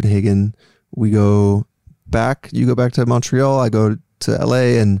 after Copenhagen, we go back. You go back to Montreal. I go to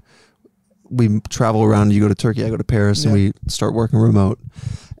LA, and we travel around. You go to Turkey. I go to Paris, and we start working remote.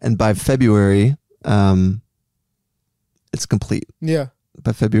 And by February, it's complete. Yeah.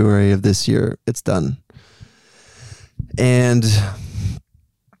 By February of this year, it's done. And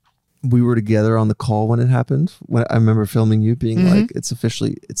we were together on the call when it happened. When I remember filming you being like, it's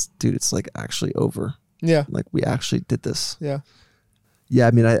like actually over. Yeah. Like we actually did this. Yeah. Yeah.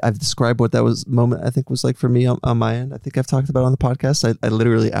 I mean, I've described what that was moment I think was like for me on my end. I think I've talked about it on the podcast. I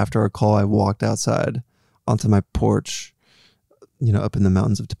literally, after our call, I walked outside onto my porch, up in the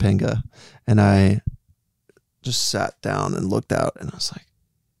mountains of Topanga, and I just sat down and looked out, and I was like,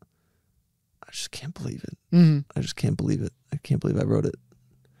 I just can't believe it. I just can't believe it. I can't believe I wrote it.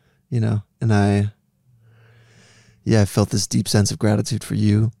 And I felt this deep sense of gratitude for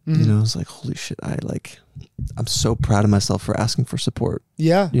you. I was like, holy shit, I'm so proud of myself for asking for support.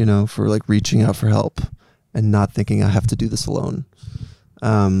 Yeah. For like reaching out for help and not thinking I have to do this alone.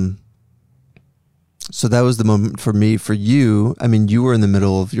 So that was the moment for me. For you, I mean, you were in the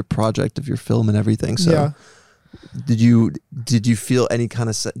middle of your project, of your film and everything. So Yeah. did you feel any kind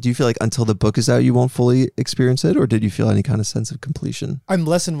of, do you feel like until the book is out, you won't fully experience it? Or did you feel any kind of sense of completion? I'm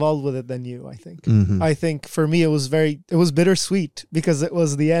less involved with it than you, I think. Mm-hmm. I think for me, it was bittersweet because it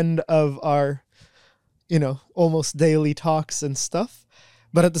was the end of our, almost daily talks and stuff.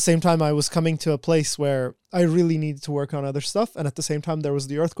 But at the same time, I was coming to a place where I really needed to work on other stuff. And at the same time, there was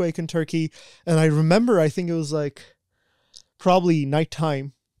the earthquake in Turkey. And I remember, I think it was like probably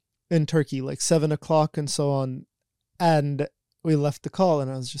nighttime in Turkey, like 7:00 and so on. And we left the call and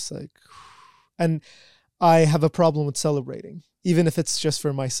I was just like, and I have a problem with celebrating, even if it's just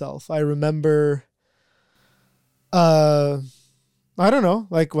for myself. I remember, I don't know,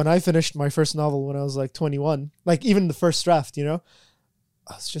 like when I finished my first novel when I was like 21, like even the first draft,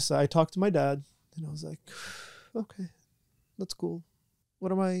 I talked to my dad and I was like, okay, that's cool.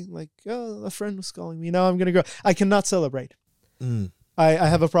 What am I like? Oh, a friend was calling me. Now I'm going to go. I cannot celebrate. I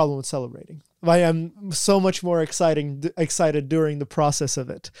have a problem with celebrating. I am so much more excited during the process of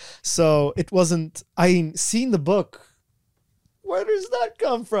it. So it wasn't, seeing the book, where does that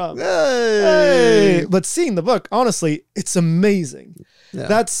come from? Hey! But seeing the book, honestly, it's amazing. Yeah.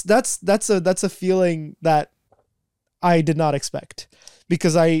 That's a feeling that I did not expect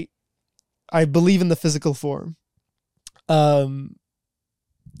because I believe in the physical form. And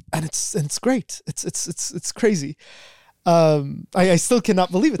it's great. It's crazy. I still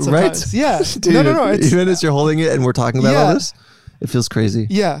cannot believe it sometimes. Right? Yeah. Dude, no. Even as you're holding it and we're talking about all this, it feels crazy.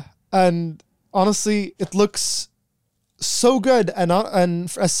 Yeah. And honestly, it looks so good. And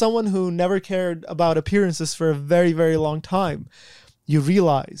as someone who never cared about appearances for a very, very long time, you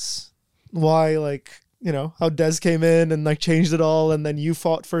realize why, how Des came in and changed it all. And then you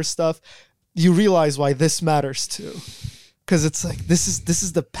fought for stuff. You realize why this matters too. Cause it's like, this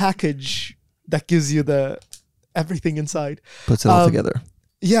is the package that gives you everything inside. Puts it all together.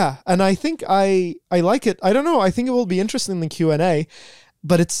 Yeah. And I think I like it. I don't know. I think it will be interesting in the Q&A,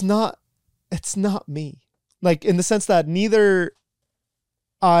 but it's not me. Like in the sense that neither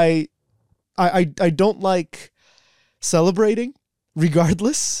I don't like celebrating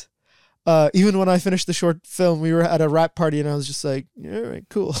regardless. Even when I finished the short film, we were at a rap party and I was just like, yeah, all right,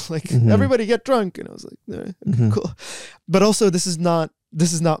 cool. Like everybody get drunk. And I was like, yeah, okay, cool. But also this is not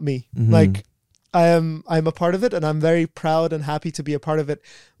me. Like, I'm a part of it and I'm very proud and happy to be a part of it,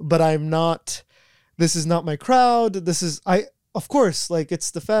 but this is not my crowd. Of course,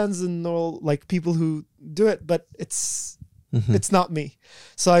 it's the fans and all people who do it, but it's not me.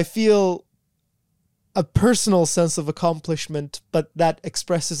 So I feel a personal sense of accomplishment, but that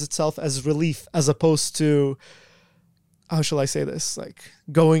expresses itself as relief as opposed to, how shall I say this?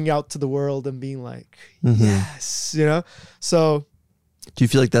 Going out to the world and being like, yes, so. Do you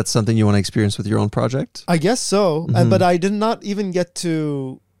feel like that's something you want to experience with your own project? I guess so. But I did not even get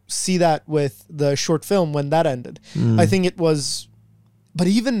to see that with the short film when that ended. I think it was, but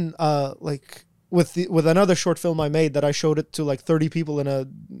even with another short film I made that I showed it to 30 people in a,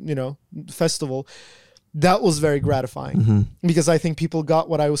 festival, that was very gratifying because I think people got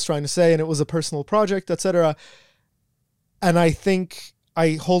what I was trying to say and it was a personal project, etc. And I think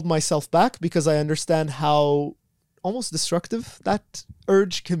I hold myself back because I understand how almost destructive that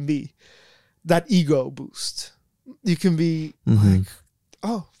urge can be, that ego boost. You can be like,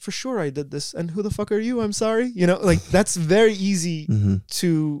 oh, for sure I did this. And who the fuck are you? I'm sorry. That's very easy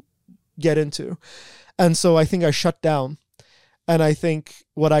to get into. And so I think I shut down. And I think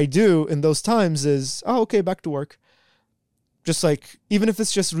what I do in those times is, oh, okay, back to work. Just even if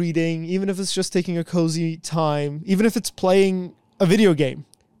it's just reading, even if it's just taking a cozy time, even if it's playing a video game.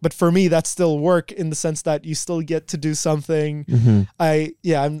 But for me, that's still work in the sense that you still get to do something.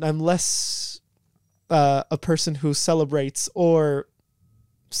 I'm less a person who celebrates or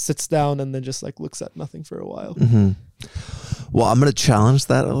sits down and then just looks at nothing for a while. Well, I'm going to challenge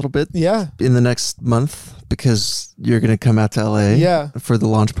that a little bit. Yeah. In the next month because you're going to come out to LA. Yeah. For the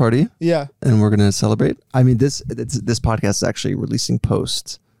launch party. Yeah. And we're going to celebrate. I mean, this podcast is actually releasing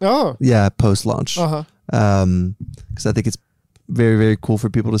post. Oh. Yeah, post launch. Because I think it's very, very cool for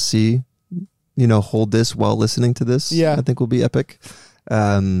people to see, hold this while listening to this. Yeah. I think will be epic.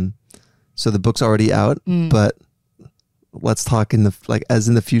 So the book's already out, but let's talk in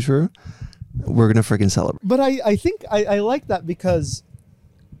the future, we're going to freaking celebrate. But I think I like that because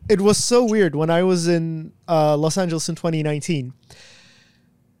it was so weird when I was in Los Angeles in 2019.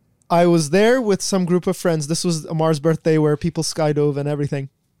 I was there with some group of friends. This was Amar's birthday where people skydove and everything,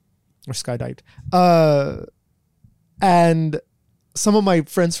 or skydived. And some of my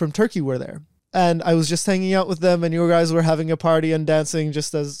friends from Turkey were there. and I was just hanging out with them, and you guys were having a party and dancing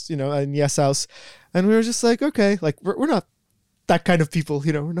just as, in Yes House. And we were just like, okay, like we're not that kind of people,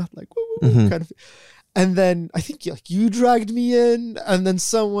 we're not like woo, woo, woo kind of. And then I think you dragged me in, and then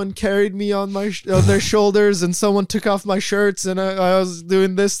someone carried me on their shoulders, and someone took off my shirts, and I was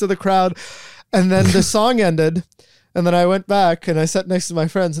doing this to the crowd. And then the song ended, and then I went back and I sat next to my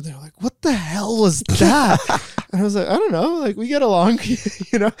friends, and they were like, "What the hell was that?" And I was like, "I don't know. Like, we get along,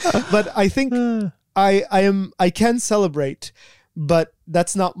 But I think I can celebrate, but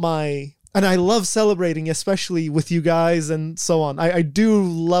that's not my. And I love celebrating, especially with you guys and so on. I do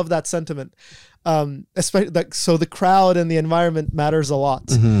love that sentiment. Especially so the crowd and the environment matters a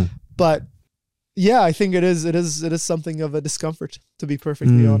lot. But yeah, I think it is something of a discomfort, to be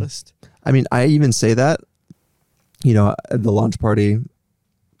perfectly honest. I mean, I even say that, at the launch party,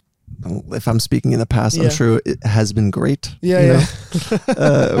 if I'm speaking in the past, I'm sure it has been great. Yeah.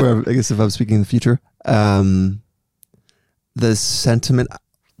 Or I guess if I'm speaking in the future, the sentiment,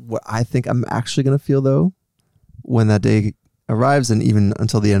 what I think I'm actually going to feel though, when that day arrives and even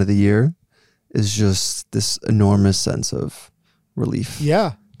until the end of the year, is just this enormous sense of relief.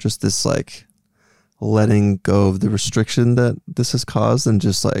 Yeah. Just this like letting go of the restriction that this has caused, and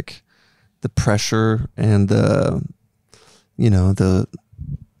just like the pressure and the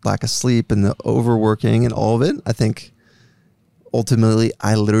lack of sleep and the overworking and all of it. I think ultimately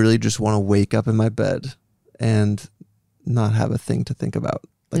I literally just want to wake up in my bed and not have a thing to think about.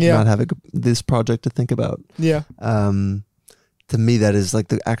 Like not have this project to think about. Yeah. To me, that is like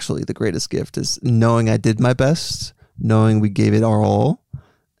the greatest gift, is knowing I did my best, knowing we gave it our all,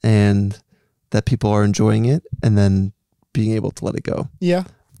 and that people are enjoying it, and then being able to let it go. Yeah.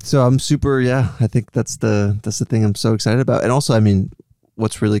 So I'm super, I think that's the thing I'm so excited about. And also, I mean,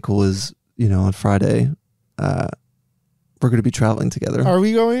 what's really cool is, on Friday, we're going to be traveling together. Are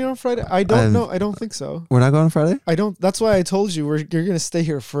we going on Friday? I don't know. I don't think so. We're not going on Friday? That's why I told you you're going to stay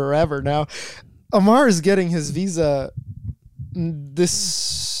here forever now. Amar is getting his visa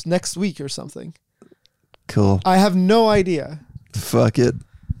this next week or something. Cool. I have no idea. Fuck it.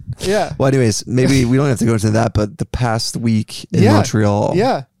 Yeah. Well, anyways, maybe we don't have to go into that, but the past week in Montreal.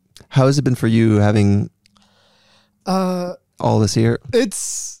 Yeah. How has it been for you having all this here?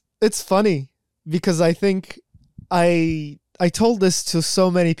 It's funny because I think I told this to so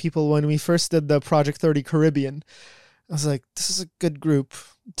many people when we first did the Project 30 Caribbean. I was like, this is a good group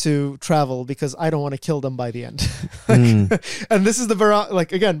to travel because I don't want to kill them by the end. And this is the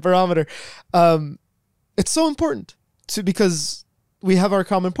barometer. It's so important because we have our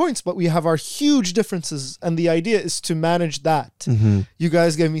common points, but we have our huge differences. And the idea is to manage that. You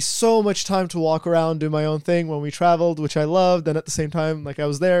guys gave me so much time to walk around, do my own thing when we traveled, which I loved. And at the same time, like I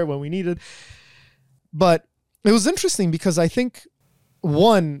was there when we needed. But it was interesting because I think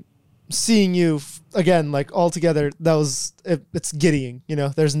seeing you again, like all together, it's giddying,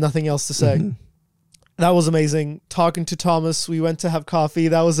 there's nothing else to say. That was amazing. Talking to Thomas, we went to have coffee.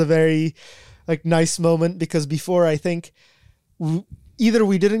 That was a very nice moment because before I think either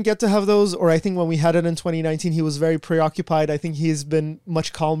we didn't get to have those, or I think when we had it in 2019, he was very preoccupied. I think he's been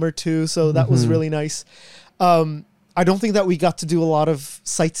much calmer too. So that was really nice. I don't think that we got to do a lot of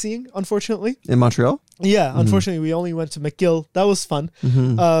sightseeing, unfortunately. In Montreal? Yeah, unfortunately, we only went to McGill. That was fun.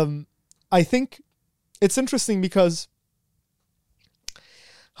 I think it's interesting because,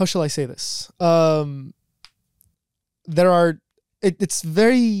 how shall I say this? It's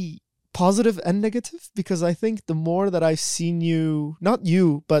very positive and negative because I think the more that I've seen you, not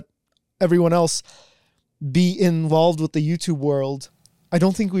you, but everyone else, be involved with the YouTube world, I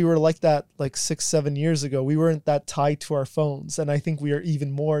don't think we were like that 6-7 years ago. We weren't that tied to our phones. And I think we are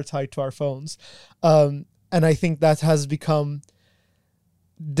even more tied to our phones. And I think that has become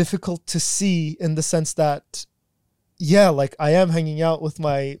difficult to see in the sense that, I am hanging out with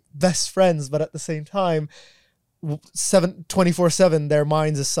my best friends, but at the same time, 24/7, their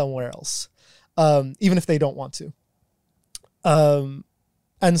minds is somewhere else, even if they don't want to.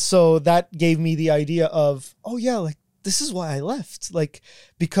 And so that gave me the idea of, this is why I left,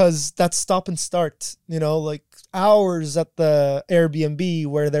 because that stop and start, hours at the Airbnb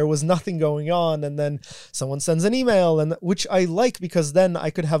where there was nothing going on, and then someone sends an email, and which I like because then I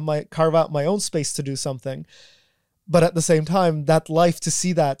could carve out my own space to do something. But at the same time, that life, to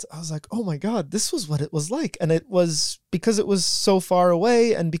see that, I was like, oh my God, this was what it was like. And it was because it was so far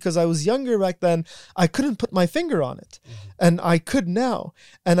away, and because I was younger back then, I couldn't put my finger on it. And I could now.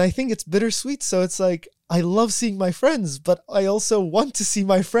 And I think it's bittersweet. So it's like, I love seeing my friends, but I also want to see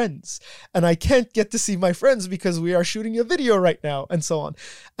my friends. And I can't get to see my friends because we are shooting a video right now, and so on.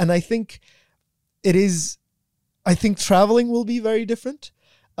 And I think traveling will be very different.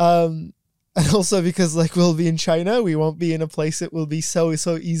 And also because like we'll be in China, we won't be in a place it will be so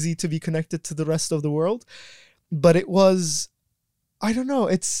easy to be connected to the rest of the world. But it was, I don't know,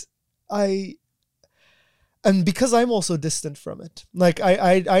 and because I'm also distant from it, like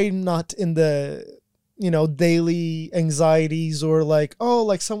I'm not in the, daily anxieties or like, oh,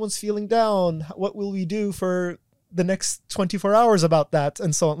 like someone's feeling down, what will we do for the next 24 hours about that,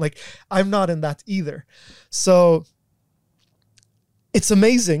 and so on. Like, I'm not in that either. So it's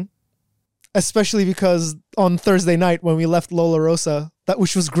amazing, especially because on Thursday night when we left Lola Rosa,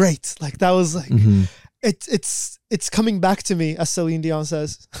 which was great. Like, that was like, it's coming back to me, as Celine Dion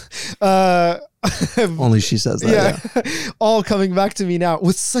says. Only she says that. Yeah. All coming back to me now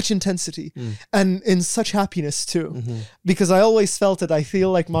with such intensity and in such happiness too. Because I always felt it. I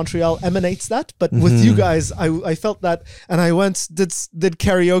feel like Montreal emanates that, but with you guys, I felt that, and I did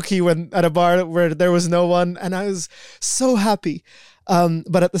karaoke at a bar where there was no one, and I was so happy.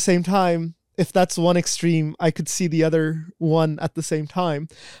 But at the same time, if that's one extreme, I could see the other one at the same time.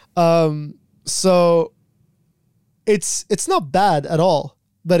 So it's not bad at all,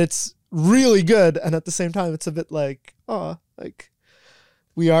 but it's really good. And at the same time, it's a bit like,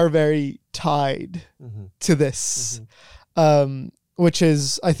 we are very tied to this, which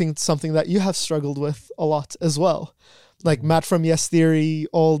is, I think, something that you have struggled with a lot as well. Like Matt from Yes Theory,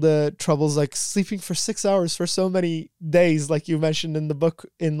 all the troubles, like sleeping for 6 hours for so many days, like you mentioned in the book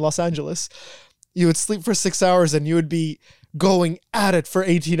in Los Angeles. You would sleep for 6 hours and you would be going at it for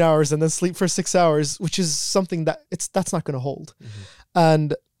 18 hours and then sleep for 6 hours, which is something that's not going to hold.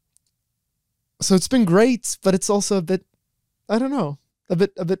 And so it's been great, but it's also a bit, I don't know, a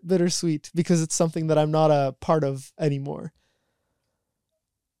bit bittersweet because it's something that I'm not a part of anymore.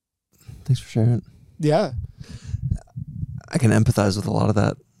 Thanks for sharing. Yeah. I can empathize with a lot of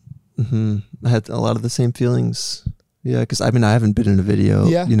that. I had a lot of the same feelings. Yeah, because I haven't been in a video,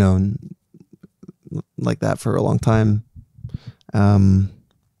 like that for a long time. And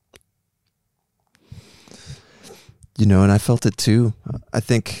I felt it too. I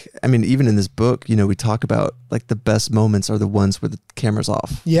think, even in this book, we talk about like the best moments are the ones where the camera's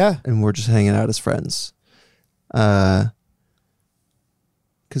off. Yeah. And we're just hanging out as friends. Because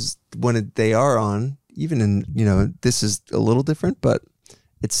when they are on, even in, this is a little different, but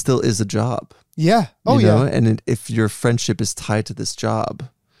it still is a job. Yeah. Oh, yeah. And if your friendship is tied to this job,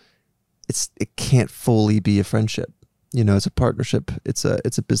 it can't fully be a friendship. It's a partnership. It's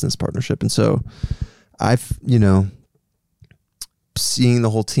a business partnership. And so I've, seeing the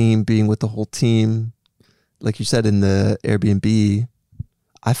whole team, being with the whole team, like you said in the Airbnb,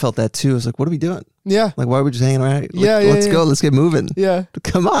 I felt that too. I was like, what are we doing? Yeah. Like, why are we just hanging around? Let's go. Let's get moving. Yeah.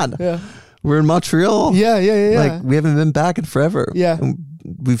 Come on. Yeah. We're in Montreal. Yeah. Like, we haven't been back in forever. Yeah. And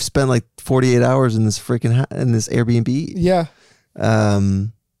we've spent like 48 hours in this in this Airbnb. Yeah.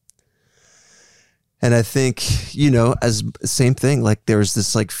 And I think, as same thing, like there's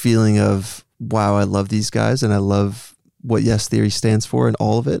this like feeling of, wow, I love these guys and I love what Yes Theory stands for and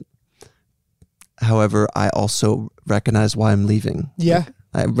all of it. However, I also recognize why I'm leaving. Yeah. Like,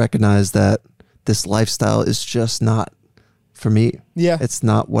 I recognize that this lifestyle is just not for me. Yeah. It's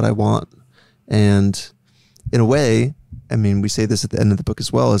not what I want. And in a way, we say this at the end of the book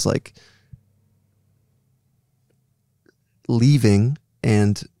as well, is like leaving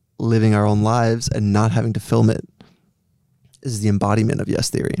and living our own lives and not having to film it is the embodiment of Yes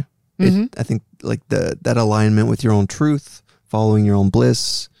Theory. I think like that alignment with your own truth, following your own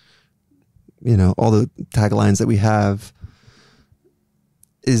bliss, all the taglines that we have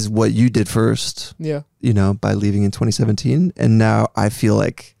is what you did first. Yeah. By leaving in 2017. And now I feel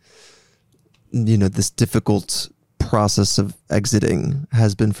like, this difficult process of exiting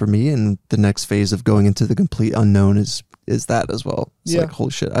has been for me. And the next phase of going into the complete unknown is that as well. It's like,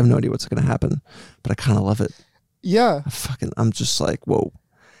 holy shit, I have no idea what's going to happen, but I kind of love it. Yeah. I'm just like, whoa,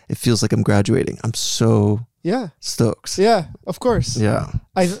 it feels like I'm graduating. I'm so stoked. Yeah, of course. Yeah.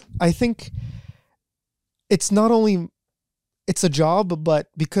 I think it's not only, it's a job, but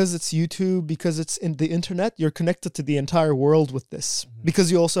because it's YouTube, because it's in the internet, you're connected to the entire world with this,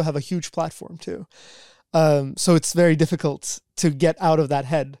 because you also have a huge platform too. So it's very difficult to get out of that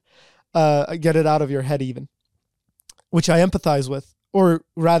head, get it out of your head even, which I empathize with, or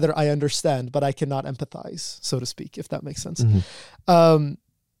rather I understand, but I cannot empathize, so to speak, if that makes sense. And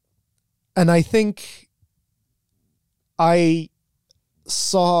I think I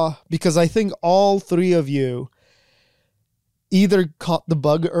saw, because I think all three of you either caught the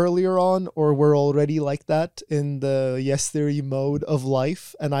bug earlier on or were already like that in the Yes Theory mode of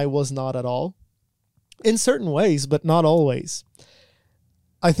life, and I was not at all. In certain ways, but not always.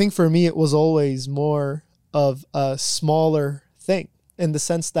 I think for me it was always more of a smaller thing, in the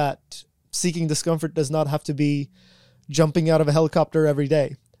sense that seeking discomfort does not have to be jumping out of a helicopter every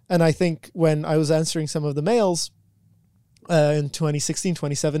day. And I think when I was answering some of the mails in 2016,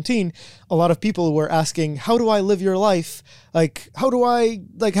 2017, a lot of people were asking, how do I live your life? Like, how do I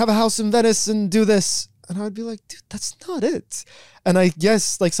like have a house in Venice and do this? And I'd be like, dude, that's not it. And I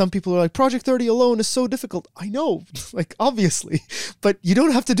guess like some people are like, Project 30 alone is so difficult. I know, like obviously, but you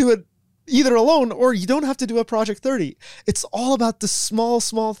don't have to do it either alone, or you don't have to do a Project 30. It's all about the small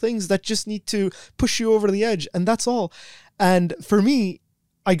things that just need to push you over the edge. And that's all. And for me,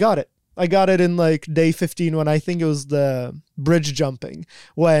 I got it. I got it in like day 15 when I think it was the bridge jumping,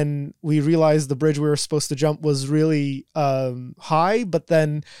 when we realized the bridge we were supposed to jump was really high, but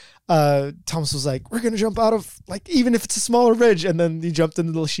then Thomas was like, we're going to jump out of, like, even if it's a smaller bridge. And then he jumped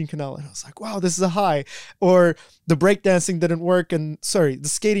into the Lachine Canal. And I was like, wow, this is a high. Or the breakdancing didn't work. The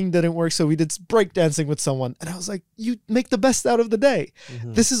skating didn't work. So we did breakdancing with someone. And I was like, you make the best out of the day.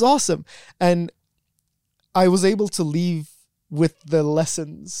 Mm-hmm. This is awesome. And I was able to leave with the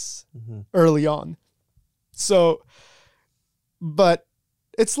lessons early on. So, but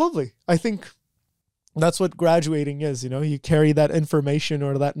it's lovely. I think that's what graduating is, you carry that information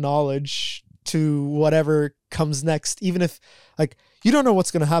or that knowledge to whatever comes next, even if like you don't know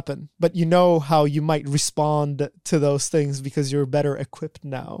what's going to happen, but you know how you might respond to those things because you're better equipped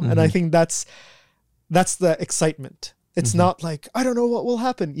now. Mm-hmm. And I think that's the excitement. It's not like, I don't know what will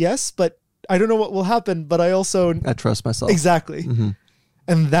happen. Yes, but I don't know what will happen, but I trust myself. Exactly. Mm-hmm.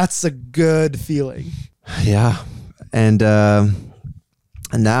 And that's a good feeling. Yeah. And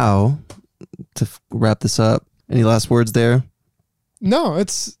now to wrap this up, any last words there? No,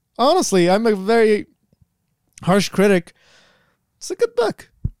 it's honestly, I'm a very harsh critic. It's a good book.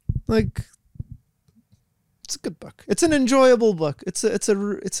 Like, it's a good book. It's an enjoyable book. It's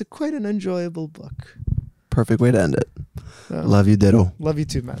a quite an enjoyable book. Perfect way to end it. Love you, ditto. Love you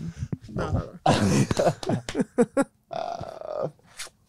too, man. No.